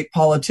a great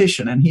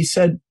politician. And he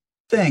said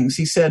things.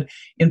 He said,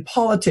 in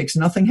politics,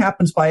 nothing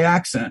happens by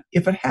accident.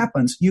 If it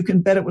happens, you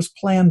can bet it was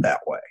planned that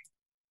way.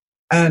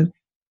 And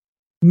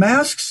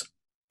masks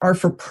are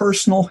for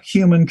personal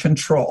human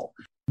control.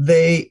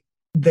 They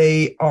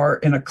are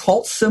an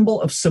occult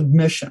symbol of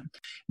submission.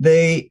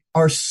 They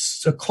are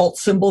a cult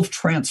symbol of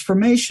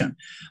transformation,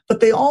 but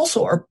they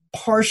also are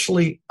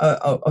partially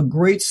a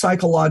great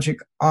psychologic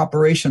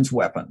operations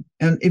weapon.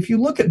 And if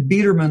you look at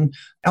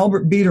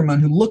Albert Biederman,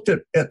 who looked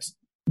at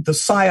the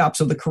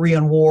psyops of the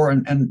Korean War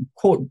and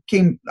quote,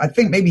 I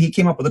think maybe he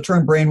came up with the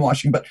term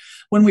brainwashing, but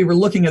when we were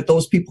looking at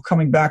those people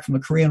coming back from the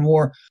Korean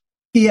War,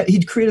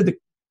 he'd created the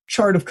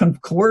chart of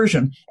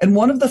coercion. And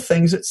one of the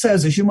things it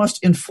says is you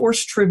must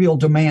enforce trivial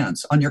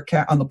demands on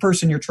the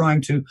person you're trying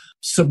to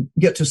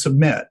get to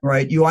submit,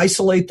 right? You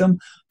isolate them,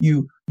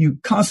 you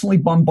constantly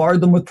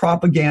bombard them with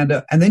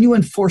propaganda, and then you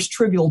enforce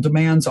trivial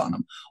demands on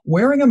them.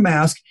 Wearing a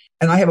mask,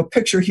 and I have a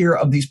picture here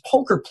of these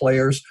poker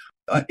players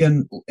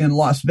in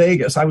Las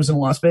Vegas. I was in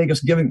Las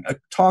Vegas giving a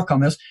talk on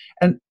this,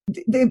 and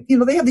they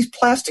have these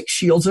plastic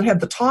shields that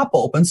have the top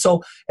open,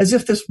 so as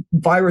if this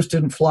virus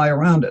didn't fly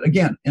around it.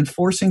 Again,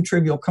 enforcing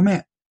trivial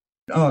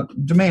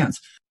demands.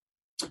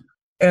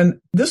 And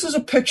this is a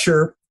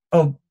picture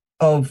of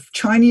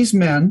Chinese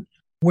men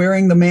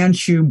wearing the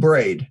Manchu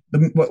braid,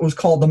 what was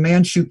called the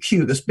Manchu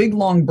Q, this big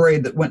long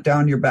braid that went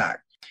down your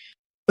back.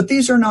 But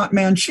these are not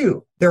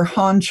Manchu, they're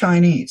Han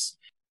Chinese.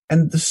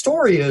 And the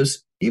story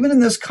is, even in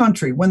this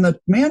country, when the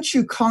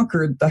Manchu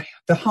conquered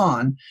the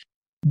Han,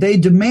 they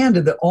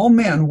demanded that all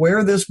men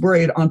wear this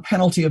braid on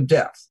penalty of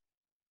death,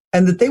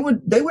 and that they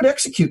would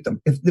execute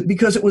them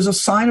because it was a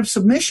sign of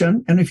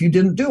submission. And if you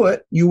didn't do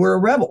it, you were a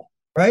rebel,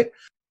 right?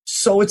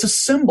 So it's a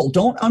symbol.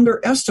 Don't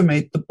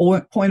underestimate the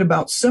point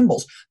about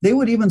symbols. They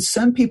would even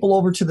send people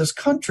over to this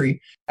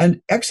country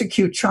and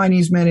execute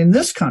Chinese men in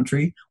this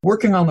country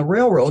working on the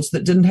railroads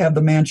that didn't have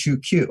the Manchu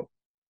Q.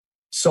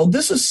 So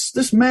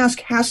this mask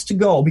has to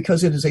go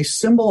because it is a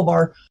symbol of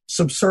our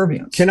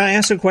subservience. Can I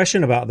ask a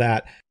question about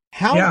that?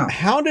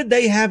 How did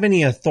they have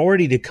any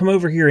authority to come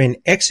over here and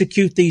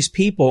execute these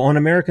people on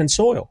American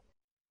soil?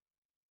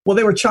 Well,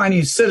 they were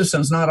Chinese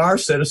citizens, not our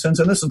citizens,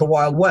 and this is the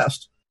Wild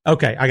West.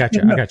 Okay, I got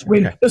you.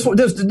 Okay.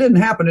 This didn't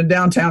happen in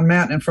downtown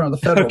Manton in front of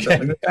the federal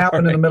building. It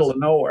happened in the middle of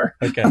nowhere.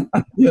 Okay.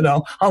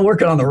 I'm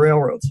working on the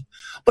railroads.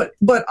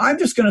 But I'm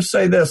just going to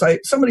say this.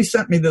 Somebody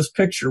sent me this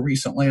picture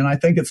recently, and I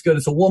think it's good.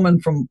 It's a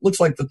woman looks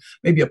like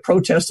maybe a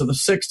protest of the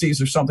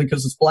 60s or something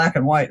because it's black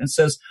and white, and it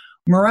says,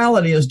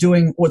 morality is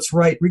doing what's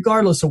right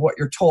regardless of what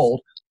you're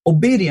told.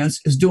 Obedience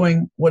is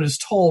doing what is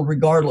told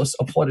regardless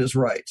of what is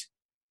right.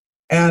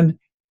 And,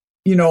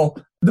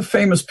 the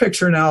famous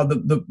picture now,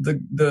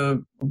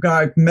 the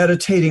guy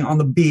meditating on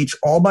the beach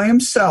all by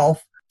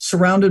himself,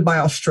 surrounded by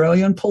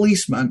Australian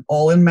policemen,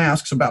 all in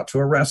masks about to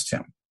arrest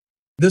him.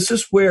 This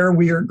is where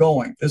we are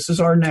going. This is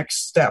our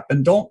next step.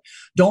 And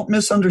don't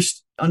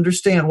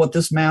misunderstand what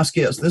this mask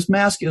is. This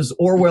mask is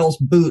Orwell's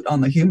boot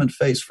on the human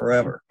face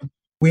forever.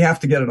 We have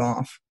to get it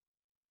off.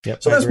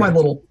 Yep, so that's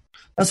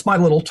my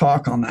little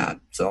talk on that.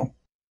 So,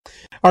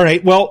 all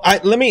right. Well,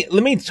 let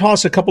me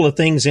toss a couple of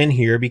things in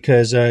here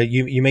because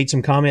you made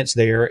some comments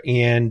there,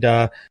 and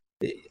I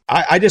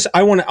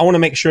want to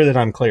make sure that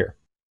I'm clear.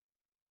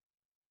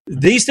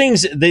 These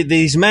things,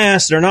 these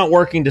masks, they're not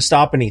working to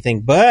stop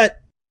anything,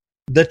 but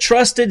the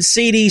trusted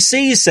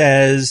CDC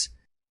says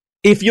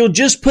if you'll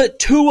just put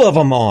 2 of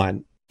them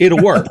on,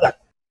 it'll work.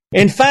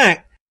 In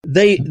fact,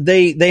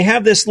 they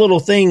have this little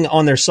thing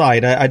on their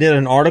site. I did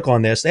an article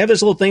on this. They have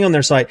this little thing on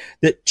their site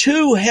that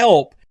 2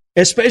 help,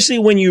 especially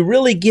when you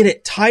really get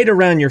it tight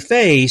around your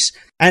face.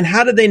 And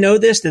how did they know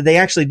this? Did they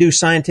actually do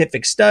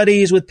scientific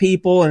studies with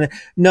people? And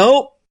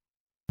no,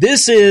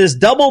 this is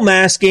double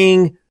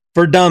masking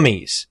for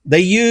dummies. They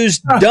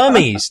used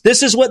dummies.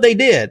 This is what they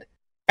did.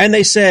 And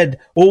they said,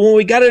 well, when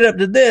we got it up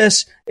to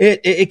this,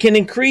 it can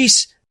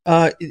decrease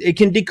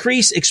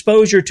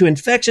exposure to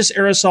infectious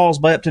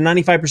aerosols by up to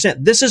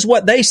 95%. This is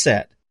what they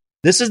said.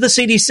 This is the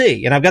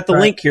CDC. And I've got the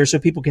link here so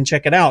people can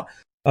check it out.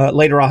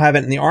 Later, I'll have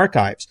it in the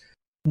archives.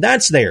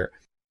 That's there.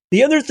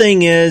 The other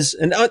thing is,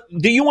 and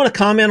do you want to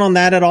comment on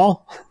that at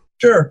all?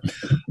 Sure.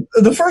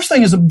 The first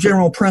thing is a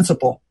general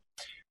principle.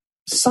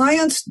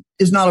 Science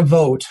is not a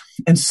vote,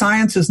 and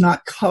science is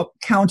not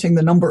counting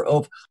the number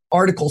of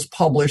articles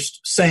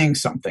published saying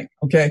something,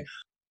 okay?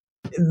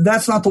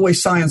 that's not the way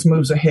science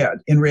moves ahead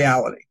in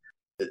reality.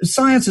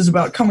 Science is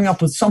about coming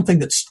up with something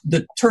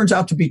that turns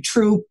out to be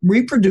true,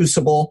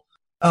 reproducible,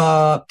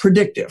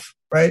 predictive,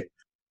 right?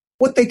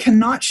 What they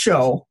cannot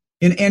show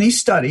in any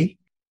study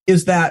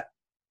is that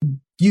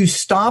you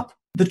stop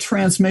the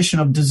transmission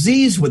of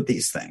disease with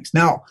these things.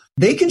 Now,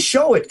 they can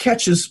show it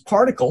catches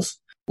particles.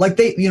 Like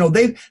they've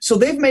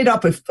made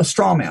up a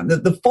straw man.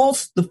 The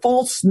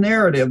false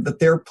narrative that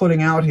they're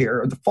putting out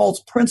here, or the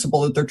false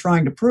principle that they're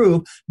trying to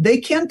prove, they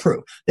can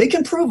prove. They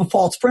can prove a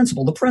false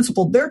principle. The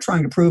principle they're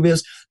trying to prove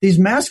is these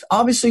masks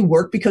obviously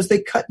work because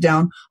they cut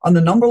down on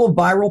the number of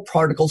viral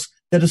particles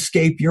that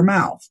escape your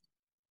mouth.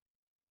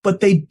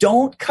 But they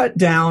don't cut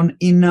down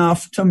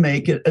enough to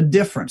make it a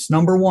difference.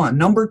 Number one.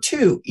 Number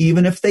two,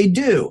 even if they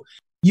do,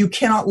 you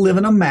cannot live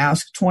in a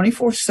mask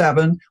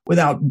 24/7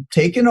 without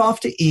taking it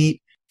off to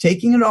eat,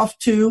 taking it off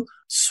to,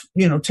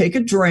 take a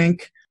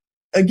drink.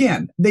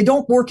 Again, they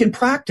don't work in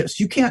practice.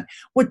 You can't,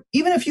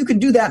 even if you could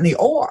do that in the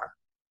OR,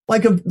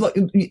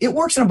 it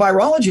works in a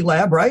virology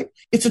lab, right?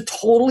 It's a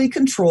totally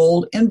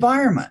controlled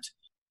environment.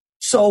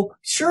 So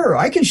sure,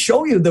 I can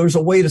show you there's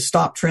a way to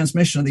stop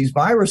transmission of these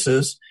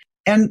viruses.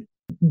 And,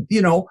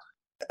 but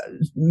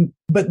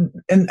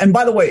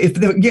by the way,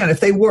 if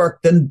they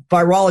work, then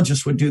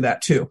virologists would do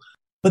that too.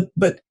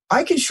 But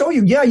I can show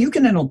you, you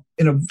can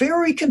in a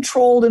very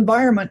controlled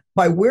environment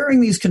by wearing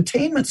these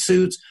containment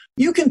suits,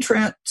 you can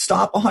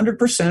stop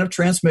 100% of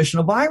transmission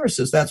of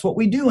viruses. That's what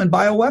we do in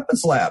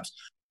bioweapons labs.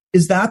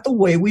 Is that the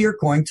way we are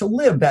going to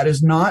live? That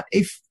is not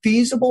a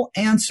feasible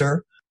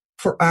answer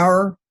for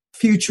our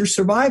future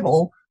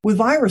survival with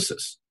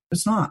viruses.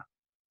 It's not.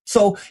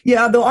 So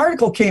the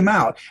article came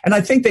out, and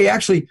I think they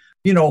actually,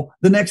 the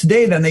next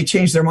day then they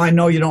changed their mind.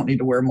 No, you don't need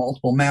to wear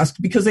multiple masks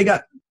because they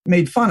got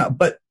made fun of.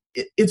 But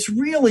it's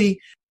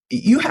really,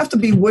 you have to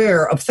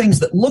beware of things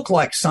that look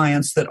like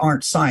science that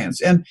aren't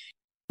science. And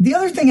the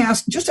other thing,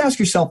 just ask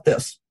yourself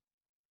this.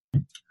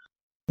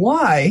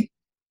 Why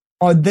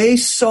are they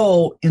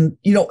so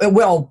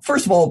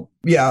first of all,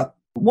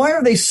 why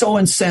are they so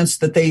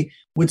incensed that they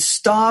would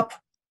stop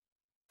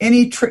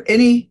any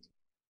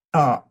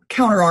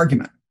counter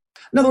argument?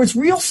 In other words,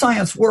 real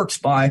science works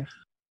by,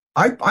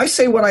 I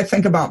say what I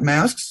think about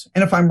masks,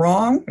 and if I'm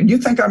wrong and you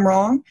think I'm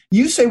wrong,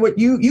 you say what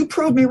you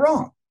prove me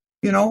wrong.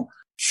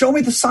 Show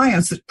me the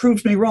science that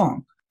proves me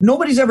wrong.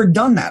 Nobody's ever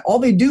done that. All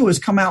they do is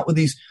come out with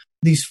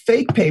these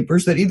fake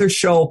papers that either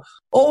show,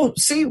 oh,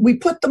 see, we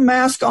put the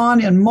mask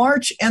on in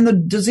March and the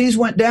disease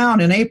went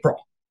down in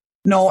April.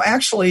 No,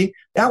 actually,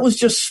 that was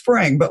just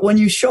spring. But when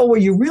you show where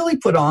you really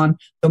put on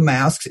the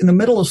masks in the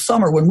middle of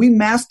summer, when we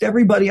masked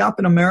everybody up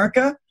in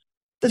America,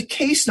 the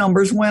case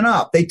numbers went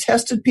up. They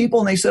tested people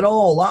and they said,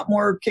 oh, a lot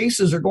more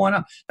cases are going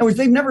up. In other words,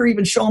 they've never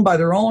even shown by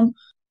their own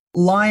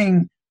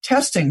lying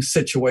testing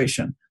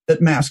situation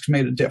that masks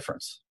made a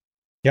difference.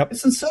 Yep.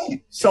 It's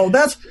insane. So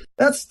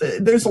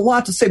there's a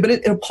lot to say, but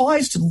it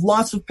applies to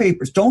lots of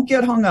papers. Don't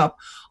get hung up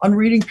on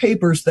reading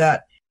papers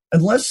that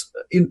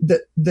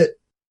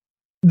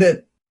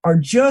that are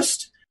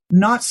just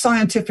not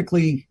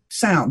scientifically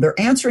sound. They're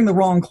answering the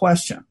wrong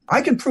question.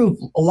 I can prove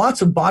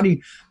lots of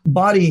body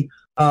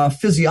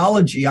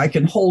physiology. I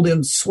can hold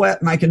in sweat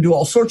and I can do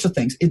all sorts of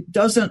things. It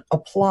doesn't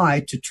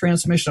apply to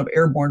transmission of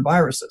airborne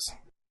viruses.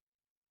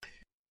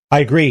 I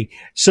agree.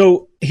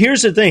 So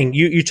here's the thing.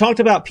 You talked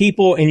about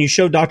people and you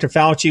showed Dr.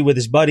 Fauci with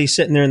his buddy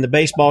sitting there in the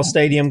baseball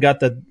stadium, got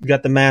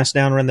the mask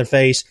down around their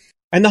face.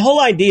 And the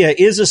whole idea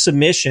is a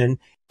submission,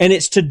 and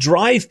it's to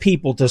drive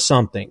people to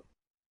something,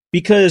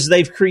 because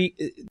they've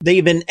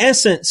in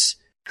essence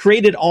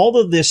created all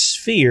of this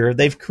fear.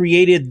 They've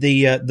created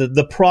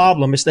the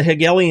problem. It's the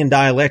Hegelian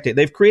dialectic.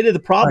 They've created the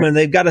problem, right, and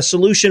they've got a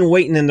solution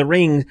waiting in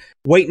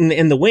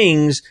the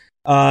wings.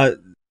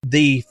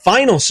 The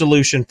final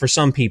solution for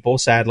some people,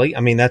 sadly,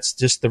 I mean, that's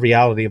just the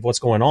reality of what's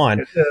going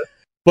on.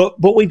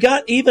 But we've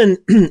got even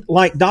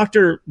like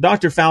Dr.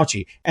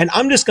 Fauci, and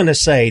I'm just going to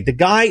say the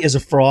guy is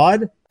a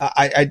fraud.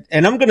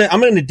 And I'm going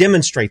to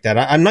demonstrate that.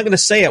 I'm not going to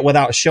say it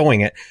without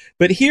showing it.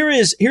 But here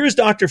is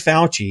Dr.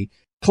 Fauci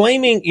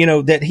claiming,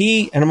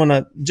 that and I'm going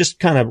to just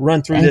kind of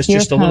run through this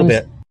just a little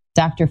bit.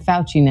 Dr.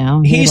 Fauci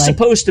now. He's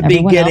supposed to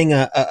be getting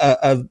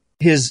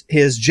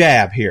his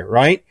jab here,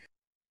 right?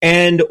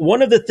 And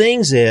one of the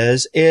things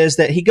is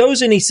that he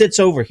goes and he sits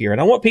over here. And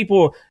I want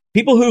people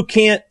who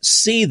can't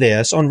see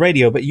this on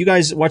radio, but you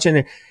guys watching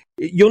it,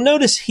 you'll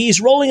notice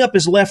he's rolling up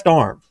his left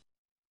arm.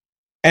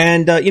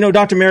 And,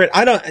 Dr. Merritt,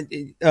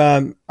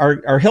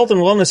 our health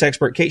and wellness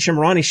expert, Kate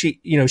Shimarani,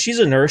 she's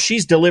a nurse.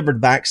 She's delivered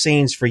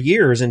vaccines for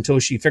years until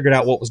she figured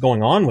out what was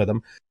going on with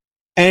them.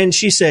 And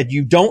she said,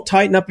 you don't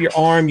tighten up your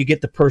arm. You get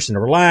the person to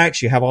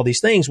relax. You have all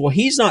these things. Well,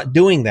 he's not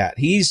doing that.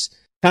 He's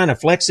kind of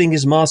flexing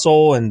his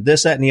muscle and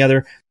this, that, and the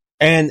other.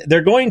 And they're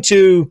going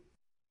to,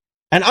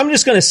 and I'm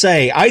just going to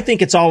say, I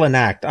think it's all an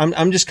act.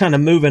 I'm just kind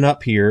of moving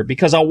up here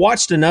because I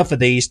watched enough of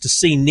these to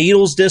see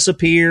needles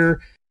disappear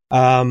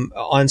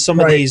on some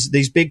of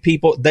these big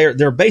people.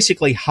 They're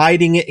basically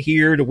hiding it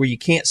here to where you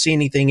can't see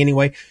anything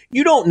anyway.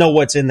 You don't know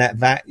what's in that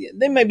vat.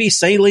 There may be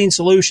saline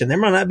solution. There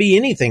might not be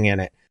anything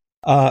in it.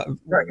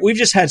 We've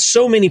just had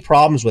so many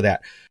problems with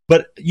that.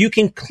 But you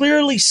can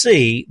clearly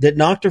see that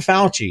Dr.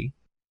 Fauci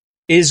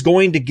is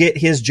going to get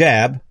his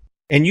jab,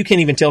 and you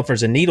can't even tell if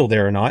there's a needle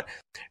there or not,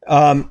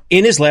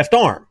 in his left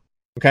arm.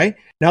 Okay?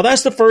 Now,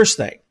 that's the first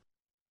thing.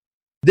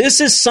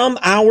 This is some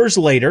hours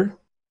later.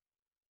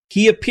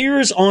 He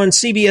appears on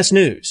CBS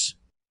News.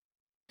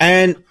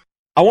 And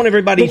I want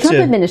everybody the Trump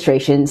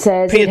administration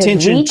says pay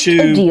attention to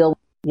a deal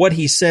what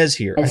he says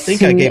here. I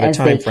think I gave a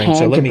time frame,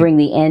 so let me bring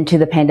the end to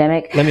the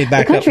pandemic. Let me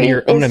back up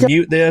here. I'm going to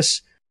mute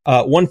this.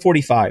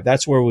 1:45.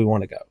 That's where we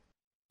want to go.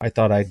 I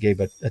thought I gave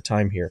a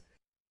time here.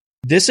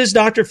 This is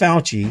Dr.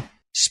 Fauci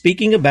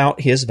speaking about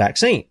his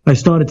vaccine. I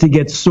started to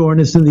get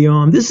soreness in the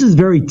arm. This is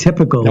very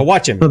typical now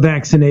watch him. Of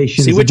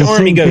vaccinations. See which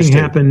arm he goes to. The same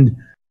thing happened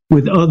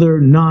with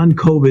other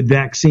non-COVID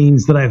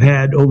vaccines that I've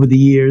had over the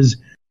years.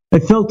 I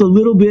felt a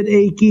little bit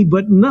achy,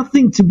 but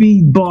nothing to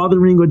be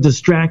bothering or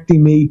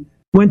distracting me.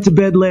 Went to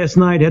bed last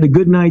night, had a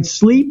good night's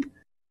sleep.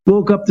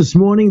 Woke up this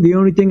morning. The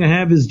only thing I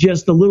have is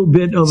just a little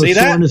bit of a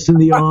soreness in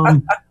the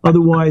arm.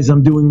 Otherwise,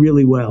 I'm doing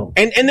really well.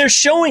 And they're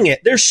showing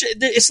it.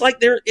 It's like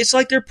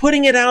they're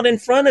putting it out in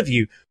front of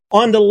you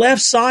on the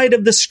left side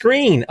of the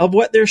screen of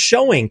what they're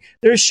showing.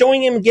 They're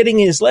showing him getting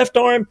his left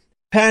arm,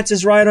 pats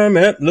his right arm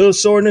up, little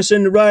soreness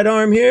in the right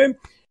arm here.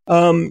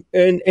 And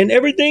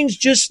everything's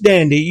just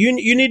dandy.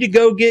 You need to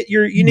go get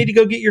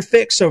your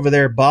fix over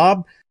there,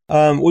 Bob.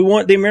 We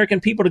want the American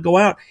people to go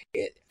out.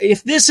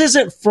 If this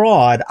isn't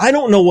fraud, I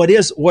don't know what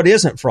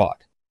isn't fraud.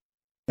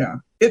 Yeah.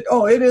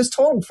 It is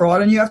total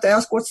fraud. And you have to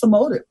ask, what's the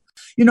motive?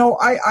 You know,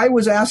 I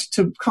was asked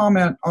to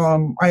comment.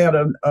 I had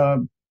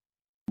a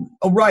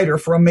writer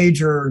for a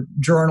major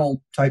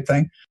journal type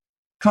thing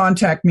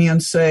contact me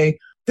and say,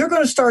 they're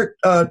going to start,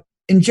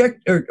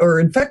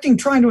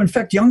 trying to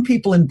infect young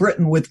people in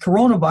Britain with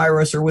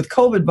coronavirus or with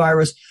COVID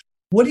virus.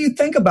 What do you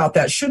think about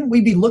that? Shouldn't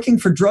we be looking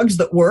for drugs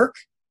that work?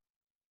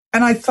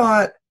 And I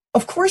thought,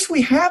 of course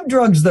we have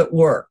drugs that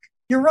work.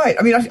 You're right.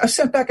 I mean, I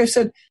sent back, I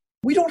said,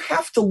 we don't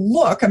have to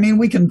look. I mean,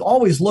 we can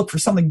always look for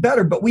something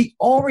better, but we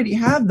already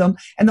have them.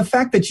 And the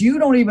fact that you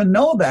don't even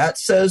know that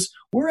says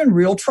we're in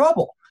real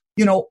trouble.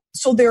 You know,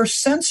 so they're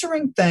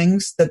censoring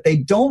things that they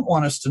don't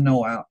want us to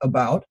know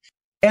about.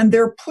 And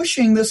they're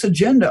pushing this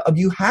agenda of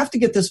you have to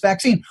get this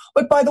vaccine.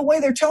 But by the way,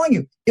 they're telling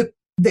you,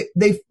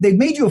 they've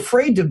made you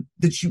afraid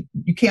that you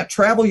can't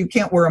travel, you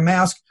can't wear a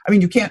mask. I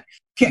mean, you can't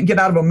get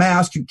out of a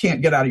mask, you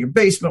can't get out of your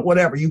basement,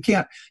 whatever. You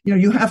can't,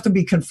 you have to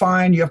be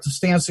confined, you have to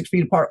stand 6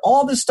 feet apart.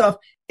 All this stuff,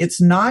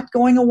 it's not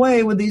going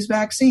away with these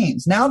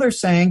vaccines. Now they're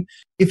saying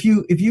if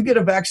you get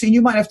a vaccine,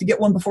 you might have to get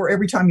one before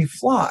every time you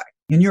fly.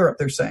 In Europe,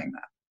 they're saying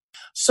that.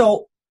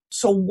 So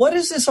what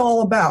is this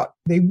all about?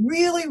 They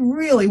really,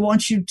 really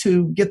want you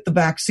to get the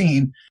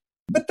vaccine,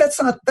 but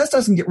that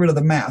doesn't get rid of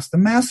the mask. The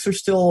masks are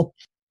still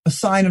a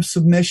sign of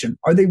submission.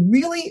 Are they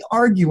really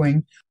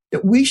arguing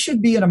that we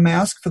should be in a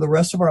mask for the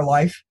rest of our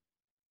life?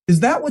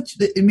 Is that what,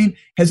 I mean,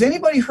 has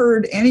anybody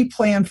heard any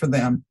plan for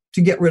them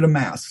to get rid of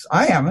masks?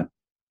 I haven't.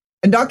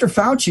 And Dr.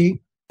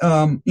 Fauci,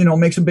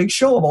 makes a big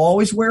show of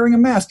always wearing a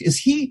mask.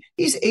 He's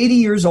 80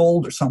 years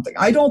old or something.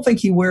 I don't think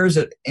he wears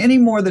it any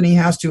more than he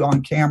has to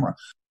on camera.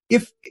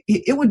 If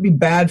it would be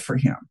bad for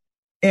him.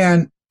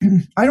 And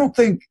I don't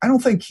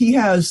think he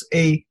has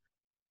it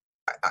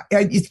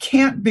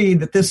can't be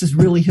that this is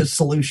really his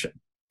solution.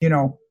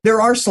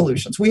 There are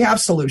solutions. We have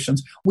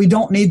solutions. We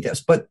don't need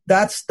this, but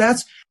that's,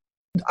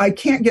 I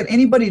can't get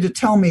anybody to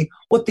tell me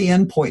what the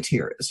end point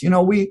here is.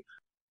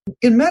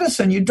 In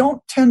medicine, you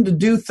don't tend to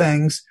do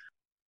things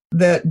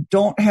that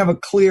don't have a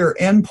clear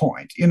end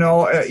point.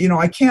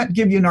 I can't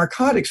give you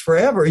narcotics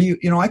forever.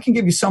 I can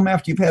give you some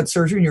after you've had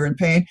surgery and you're in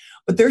pain,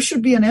 but there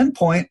should be an end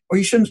point or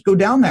you shouldn't go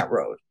down that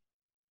road.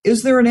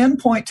 Is there an end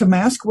point to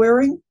mask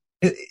wearing?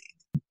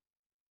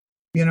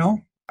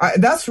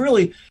 That's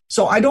really,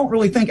 so I don't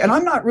really think, and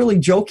I'm not really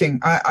joking.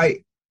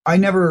 I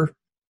never,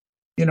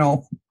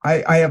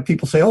 I have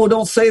people say, oh,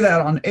 don't say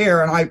that on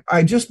air. And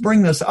I just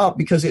bring this up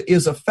because it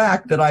is a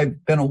fact that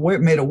I've been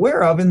made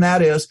aware of. And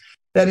that is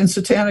that in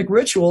satanic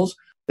rituals,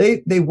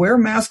 they wear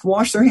masks,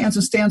 wash their hands,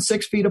 and stand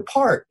 6 feet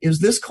apart. Is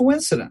this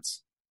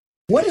coincidence?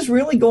 What is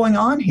really going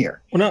on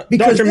here? Well, no,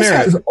 because Dr. this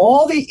Merritt has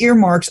all the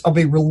earmarks of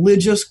a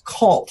religious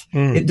cult.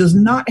 It does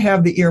not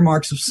have the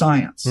earmarks of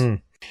science.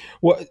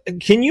 Well,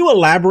 can you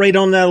elaborate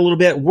on that a little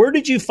bit? Where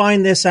did you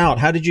find this out?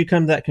 How did you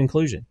come to that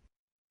conclusion?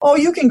 Oh,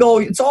 you can go.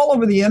 It's all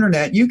over the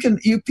internet.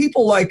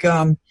 People like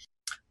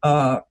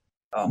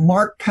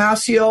Mark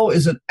Passio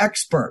is an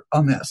expert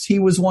on this. He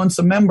was once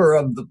a member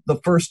of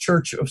the First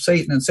Church of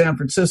Satan in San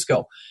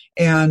Francisco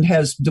and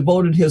has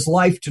devoted his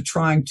life to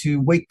trying to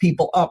wake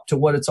people up to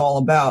what it's all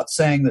about,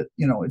 saying that,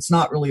 it's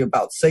not really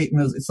about Satan.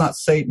 It's not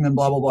Satan and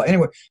blah, blah, blah.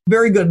 Anyway,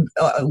 very good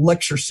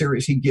lecture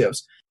series he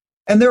gives.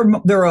 And there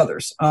are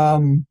others,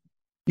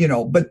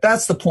 but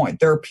that's the point.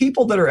 There are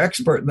people that are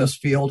expert in this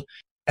field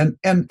and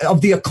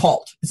of the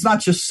occult. It's not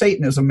just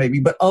Satanism maybe,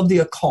 but of the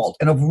occult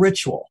and of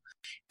ritual.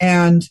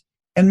 And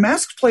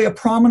masks play a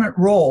prominent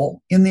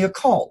role in the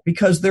occult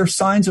because they're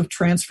signs of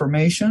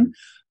transformation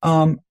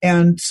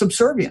and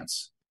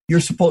subservience.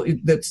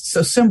 that's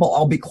a symbol.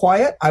 I'll be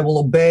quiet. I will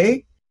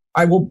obey.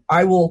 I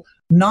will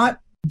not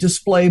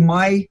display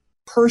my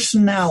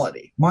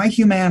personality, my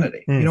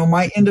humanity,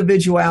 my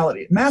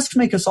individuality. Masks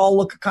make us all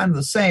look kind of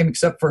the same,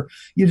 except for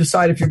you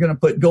decide if you're going to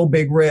put Go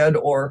Big Red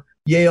or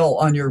Yale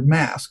on your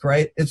mask,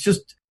 right? It's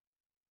just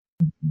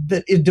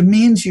that it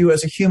demeans you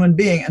as a human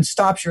being and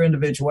stops your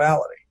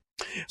individuality.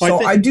 Well,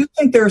 so I do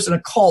think there's an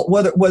occult,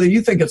 whether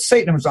you think it's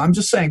Satanism, I'm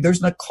just saying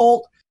there's an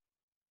occult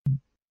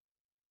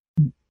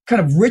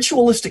kind of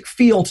ritualistic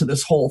feel to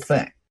this whole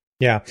thing.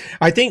 Yeah.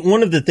 I think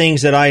one of the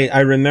things that I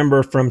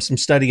remember from some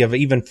study of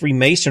even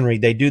Freemasonry,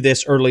 they do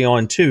this early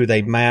on too.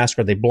 They mask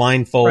or they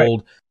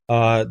blindfold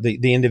the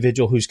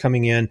individual who's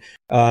coming in.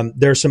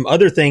 There's some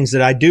other things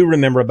that I do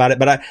remember about it,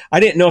 but I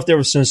didn't know if there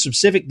were some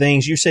specific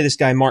things. You say this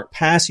guy, Mark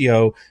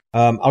Passio.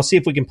 I'll see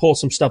if we can pull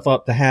some stuff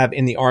up to have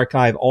in the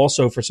archive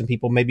also for some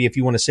people. Maybe if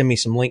you want to send me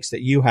some links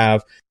that you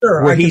have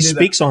where he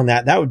speaks on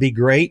that would be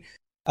great.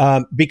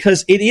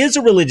 Because it is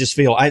a religious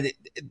feel.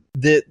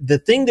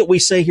 The thing that we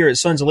say here at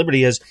Sons of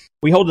Liberty is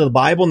we hold to the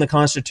Bible and the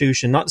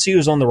Constitution, not to see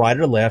who's on the right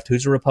or the left,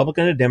 who's a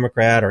Republican or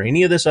Democrat or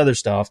any of this other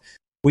stuff.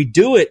 We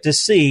do it to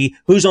see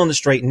who's on the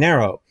straight and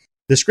narrow.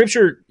 The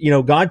scripture,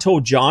 God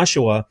told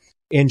Joshua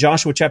in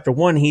Joshua chapter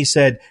 1, he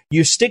said,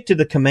 you stick to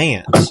the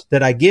commands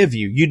that I give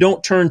you. You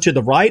don't turn to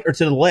the right or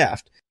to the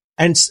left.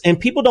 And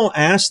people don't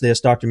ask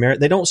this, Dr.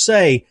 Merritt. They don't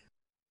say,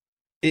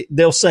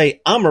 they'll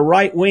say, I'm a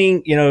right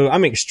wing,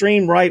 I'm an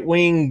extreme right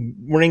wing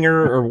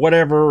ringer or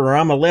whatever, or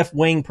I'm a left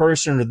wing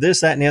person or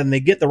this, that, and the other. And they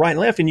get the right and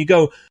left, and you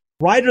go,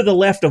 right or the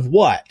left of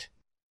what?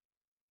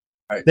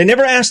 Right. They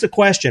never ask the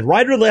question.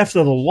 Right or left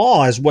of the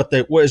law is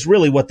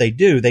really what they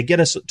do. They get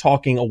us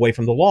talking away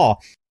from the law.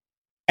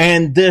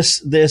 And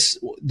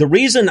the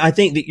reason I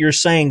think that you're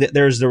saying that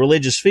there's the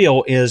religious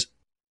feel is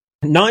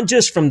not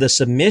just from the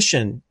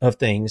submission of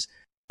things,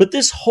 but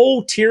this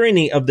whole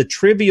tyranny of the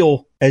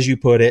trivial, as you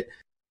put it,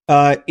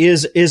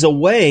 is a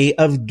way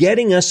of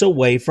getting us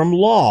away from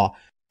law.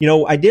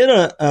 I did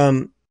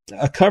a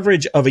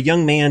coverage of a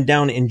young man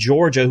down in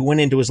Georgia who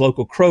went into his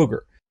local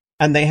Kroger,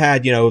 and they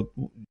had,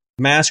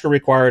 masks are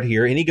required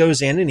here. And he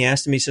goes in and he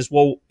asked him, he says,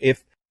 well,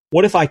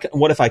 what if I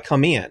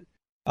come in,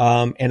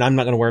 and I'm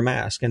not going to wear a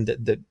mask? And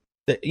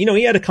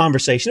he had a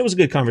conversation. It was a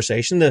good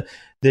conversation.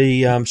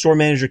 The store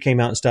manager came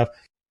out and stuff.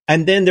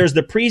 And then there's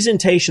the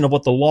presentation of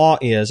what the law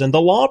is, and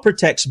the law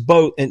protects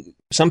both. And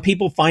some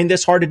people find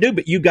this hard to do,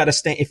 but you've got to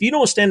stand. If you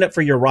don't stand up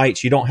for your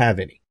rights, you don't have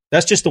any.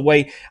 That's just the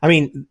way.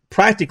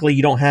 Practically,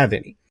 you don't have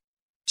any.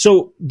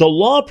 So the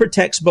law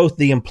protects both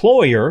the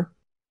employer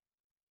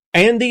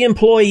and the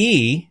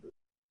employee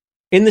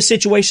in the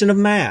situation of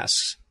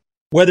masks,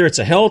 whether it's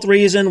a health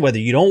reason, whether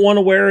you don't want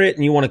to wear it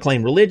and you want to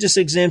claim religious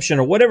exemption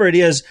or whatever it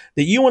is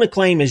that you want to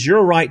claim is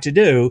your right to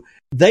do.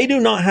 They do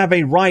not have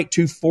a right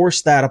to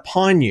force that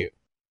upon you.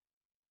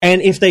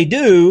 And if they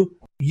do,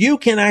 you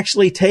can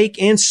actually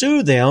take and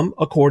sue them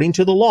according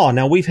to the law.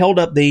 Now, we've held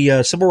up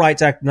the Civil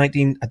Rights Act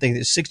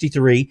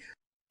 1963,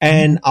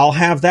 and I'll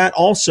have that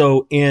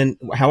also in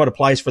how it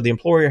applies for the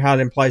employer, how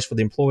it applies for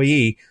the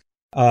employee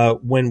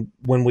when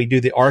we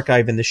do the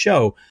archive in the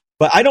show.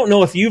 But I don't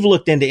know if you've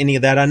looked into any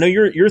of that. I know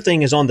your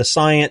thing is on the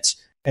science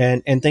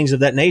and things of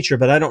that nature,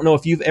 but I don't know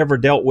if you've ever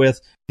dealt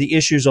with the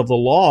issues of the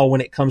law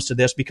when it comes to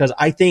this, because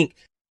I think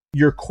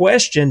your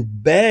question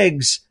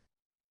begs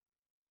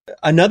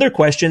another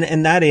question,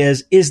 and that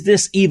is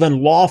this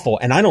even lawful?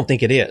 And I don't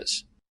think it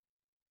is.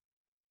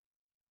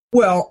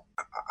 Well,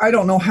 I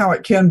don't know how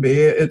it can be.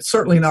 It's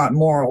certainly not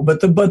moral. But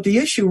the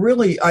issue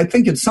really, I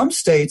think in some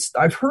states,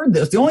 I've heard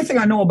this. The only thing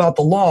I know about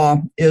the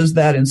law is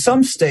that in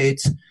some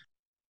states,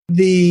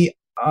 there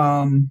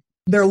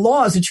are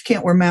laws that you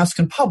can't wear masks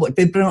in public.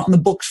 They've been on the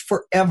books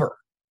forever.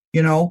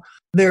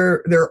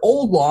 They're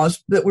old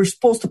laws that were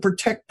supposed to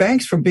protect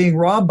banks from being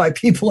robbed by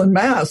people in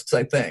masks,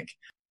 I think.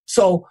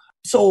 So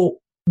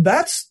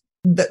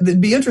that'd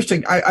be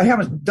interesting. I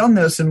haven't done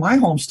this in my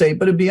home state,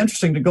 but it'd be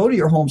interesting to go to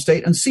your home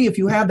state and see if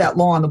you have that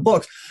law on the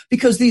books,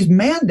 because these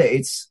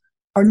mandates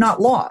are not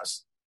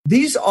laws.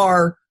 These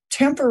are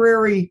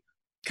temporary,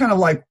 kind of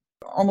like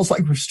almost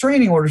like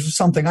restraining orders or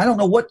something. I don't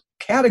know what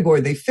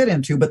category they fit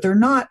into, but they're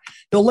not.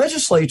 The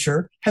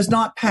legislature has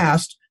not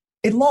passed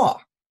a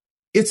law.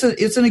 It's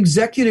an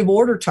executive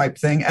order type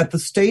thing at the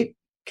state,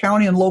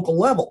 county, and local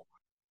level.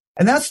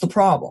 And that's the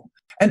problem.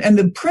 And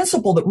the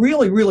principle that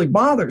really, really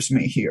bothers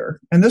me here,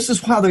 and this is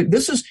how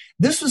this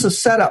was a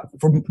setup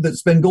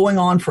that's been going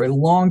on for a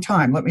long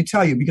time. Let me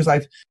tell you, because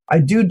I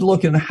do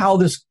look into how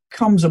this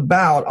comes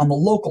about on the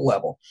local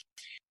level.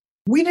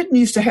 We didn't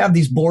used to have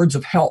these boards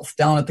of health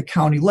down at the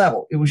county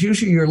level. It was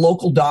usually your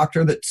local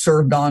doctor that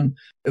served on,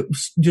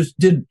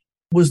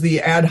 was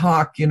the ad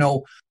hoc,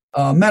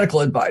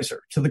 medical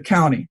advisor to the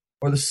county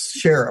or the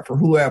sheriff or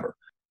whoever.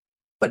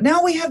 But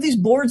now we have these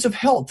boards of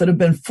health that have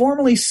been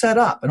formally set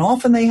up, and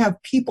often they have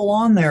people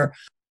on there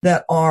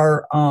that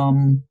are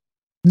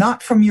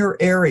not from your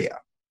area,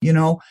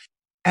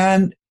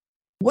 And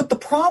what the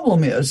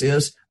problem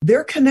is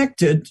they're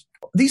connected.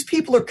 These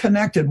people are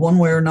connected one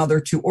way or another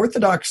to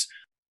Orthodox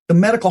the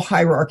medical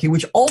hierarchy,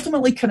 which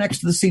ultimately connects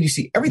to the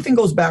CDC. Everything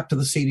goes back to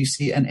the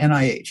CDC and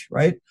NIH,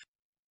 right?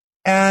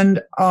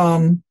 And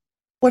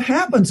what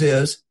happens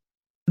is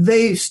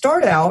they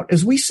start out,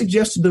 as we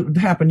suggested that would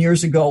happen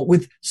years ago,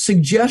 with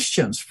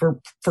suggestions for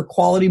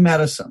quality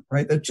medicine,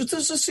 right? That just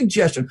as a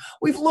suggestion.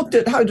 We've looked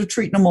at how to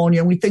treat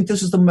pneumonia, and we think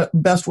this is the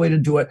best way to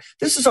do it.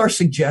 This is our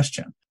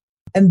suggestion.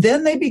 And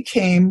then they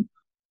became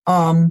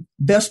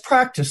best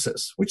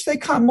practices, which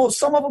some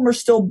of them are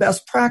still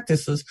best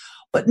practices,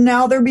 but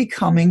now they're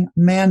becoming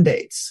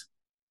mandates.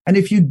 And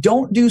if you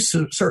don't do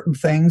certain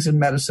things in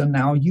medicine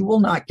now, you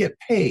will not get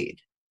paid.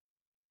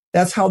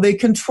 That's how they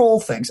control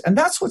things. And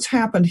that's what's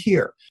happened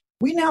here.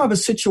 We now have a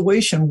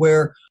situation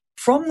where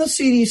from the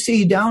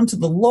CDC down to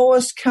the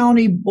lowest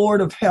county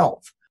board of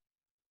health,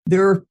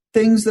 there are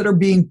things that are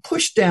being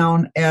pushed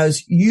down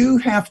as you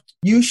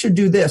should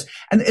do this.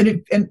 And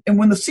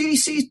when the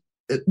CDC,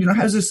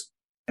 has this,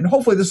 and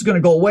hopefully this is going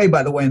to go away,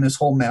 by the way, in this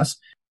whole mess,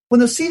 when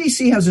the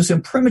CDC has this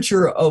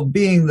imprimatur of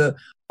being the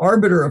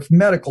arbiter of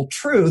medical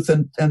truth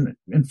and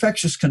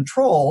infectious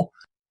control,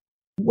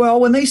 well,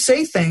 when they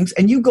say things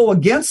and you go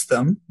against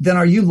them, then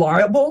are you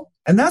liable?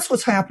 And that's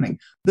what's happening.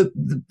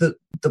 The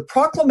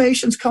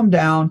proclamations come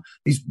down.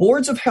 These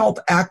boards of health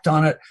act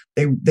on it.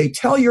 They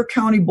tell your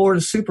county board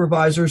of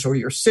supervisors or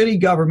your city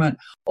government,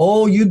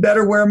 oh, you'd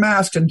better wear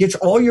masks and get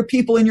all your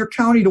people in your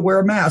county to wear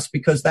a mask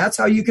because that's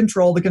how you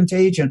control the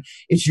contagion.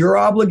 It's your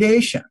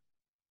obligation.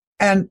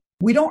 And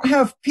we don't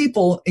have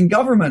people in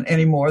government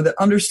anymore that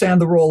understand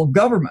the role of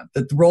government,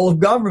 that the role of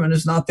government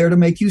is not there to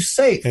make you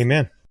safe.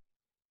 Amen.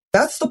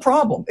 That's the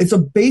problem. It's a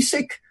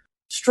basic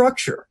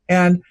structure.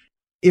 And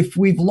if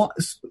we've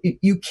lost,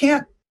 you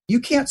can't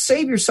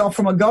save yourself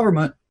from a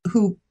government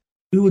who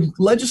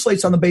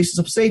legislates on the basis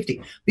of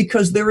safety,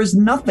 because there is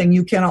nothing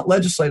you cannot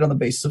legislate on the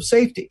basis of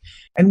safety.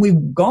 And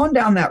we've gone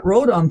down that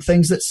road on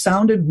things that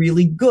sounded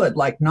really good,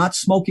 like not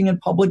smoking in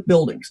public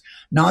buildings,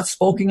 not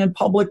smoking in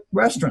public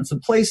restaurants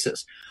and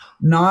places,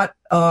 not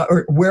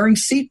or wearing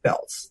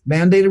seatbelts,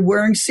 mandated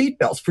wearing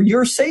seatbelts for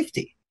your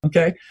safety.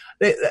 Okay.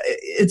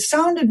 It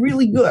sounded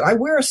really good. I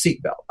wear a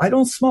seatbelt. I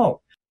don't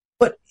smoke,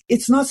 but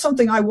it's not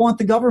something I want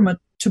the government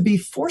to be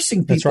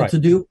forcing people to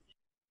do,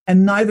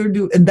 and neither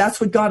do. And that's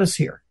what got us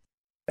here.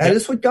 That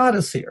is what got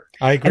us here.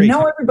 I agree. And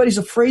now everybody's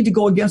afraid to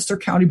go against their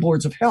county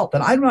boards of health.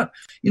 And I'm not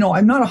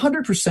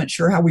 100%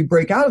 sure how we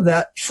break out of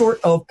that short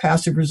of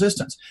passive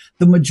resistance.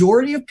 The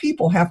majority of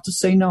people have to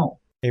say no.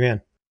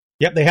 Amen.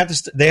 Yep, they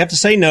have to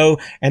say no,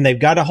 and they've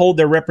got to hold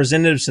their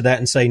representatives to that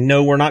and say,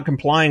 no, we're not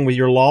complying with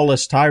your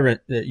lawless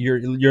tyrant,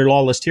 your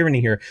lawless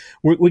tyranny here.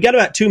 We got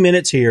about 2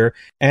 minutes here,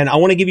 and I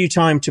want to give you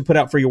time to put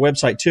out for your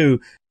website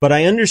too. But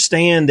I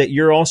understand that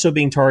you're also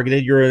being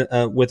targeted.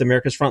 You're with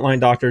America's Frontline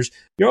Doctors.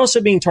 You're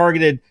also being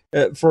targeted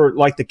for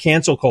like the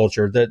cancel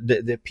culture.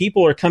 That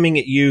people are coming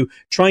at you,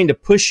 trying to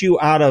push you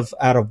out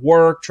of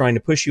work, trying to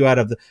push you out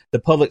of the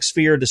public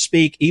sphere to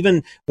speak.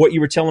 Even what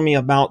you were telling me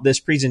about this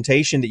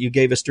presentation that you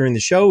gave us during the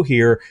show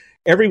here.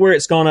 Everywhere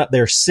it's gone up,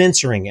 they're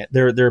censoring it.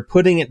 They're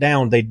putting it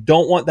down. They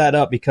don't want that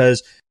up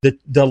because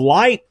the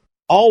light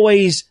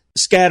always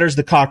scatters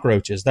the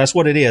cockroaches. That's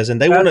what it is.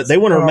 And they want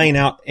to remain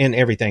out in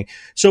everything.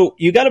 So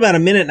you got about a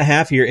minute and a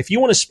half here. If you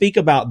want to speak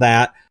about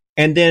that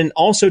and then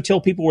also tell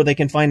people where they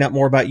can find out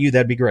more about you,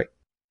 that'd be great.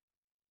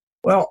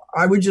 Well,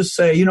 I would just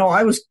say,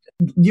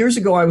 years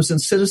ago, I was in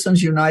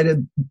Citizens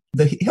United,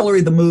 the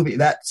Hillary the movie,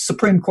 that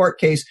Supreme Court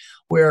case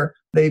where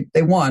they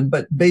won.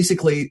 But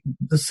basically,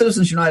 the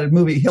Citizens United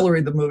movie,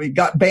 Hillary the movie,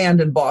 got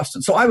banned in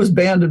Boston. So I was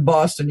banned in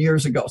Boston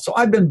years ago. So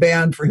I've been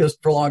banned for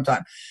a long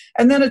time.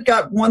 And then it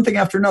got one thing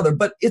after another.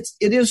 But it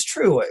is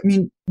true. I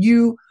mean,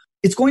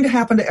 it's going to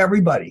happen to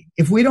everybody.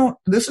 If we don't,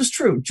 this is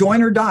true,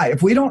 join or die.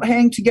 If we don't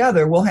hang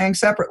together, we'll hang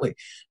separately.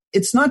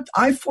 It's not,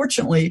 I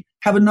fortunately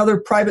have another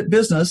private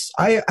business.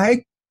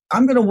 I'm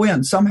going to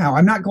win somehow.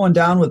 I'm not going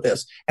down with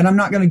this, and I'm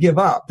not going to give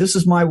up. This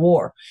is my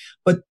war.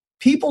 But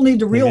people need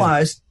to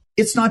realize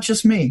it's not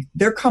just me.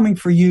 They're coming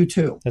for you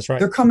too. That's right.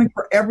 They're coming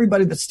for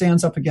everybody that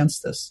stands up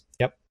against this.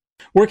 Yep.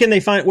 Where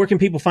can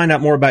people find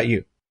out more about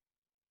you?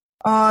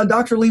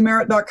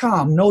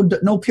 drleemerritt.com.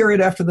 No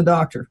period after the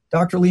doctor.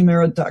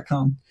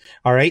 drleemerritt.com.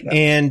 All right. Yeah.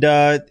 And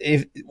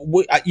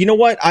you know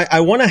what?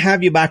 I want to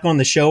have you back on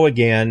the show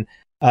again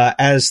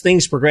as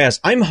things progress.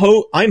 I'm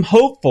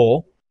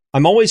hopeful.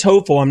 I'm always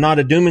hopeful. I'm not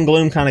a doom and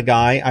gloom kind of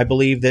guy. I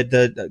believe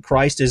that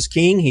Christ is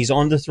king. He's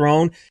on the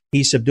throne.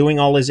 He's subduing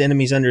all his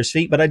enemies under his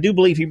feet. But I do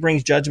believe he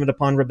brings judgment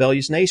upon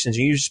rebellious nations.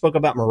 You spoke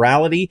about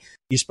morality.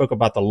 You spoke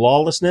about the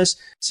lawlessness.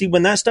 See,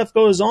 when that stuff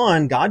goes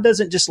on, God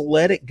doesn't just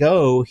let it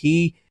go.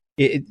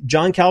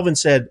 John Calvin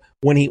said,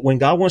 when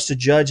God wants to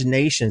judge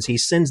nations, he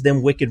sends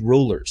them wicked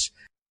rulers.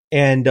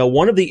 And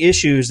one of the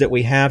issues that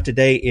we have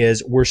today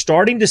is we're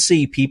starting to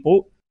see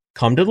people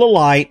come to the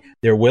light.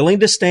 They're willing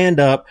to stand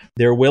up.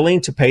 They're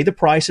willing to pay the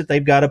price that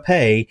they've got to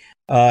pay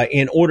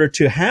in order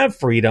to have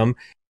freedom.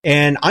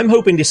 And I'm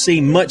hoping to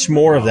see much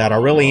more of that. I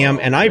really am.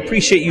 And I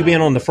appreciate you being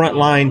on the front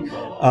line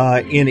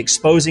in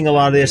exposing a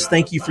lot of this.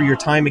 Thank you for your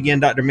time again,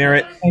 Dr.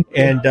 Merritt.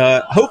 And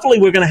hopefully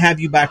we're going to have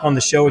you back on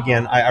the show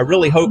again. I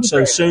really hope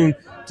so soon.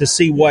 to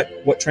see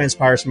what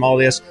transpires from all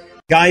this.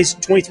 Guys,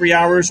 23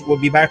 hours. We'll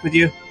be back with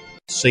you.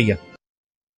 See ya.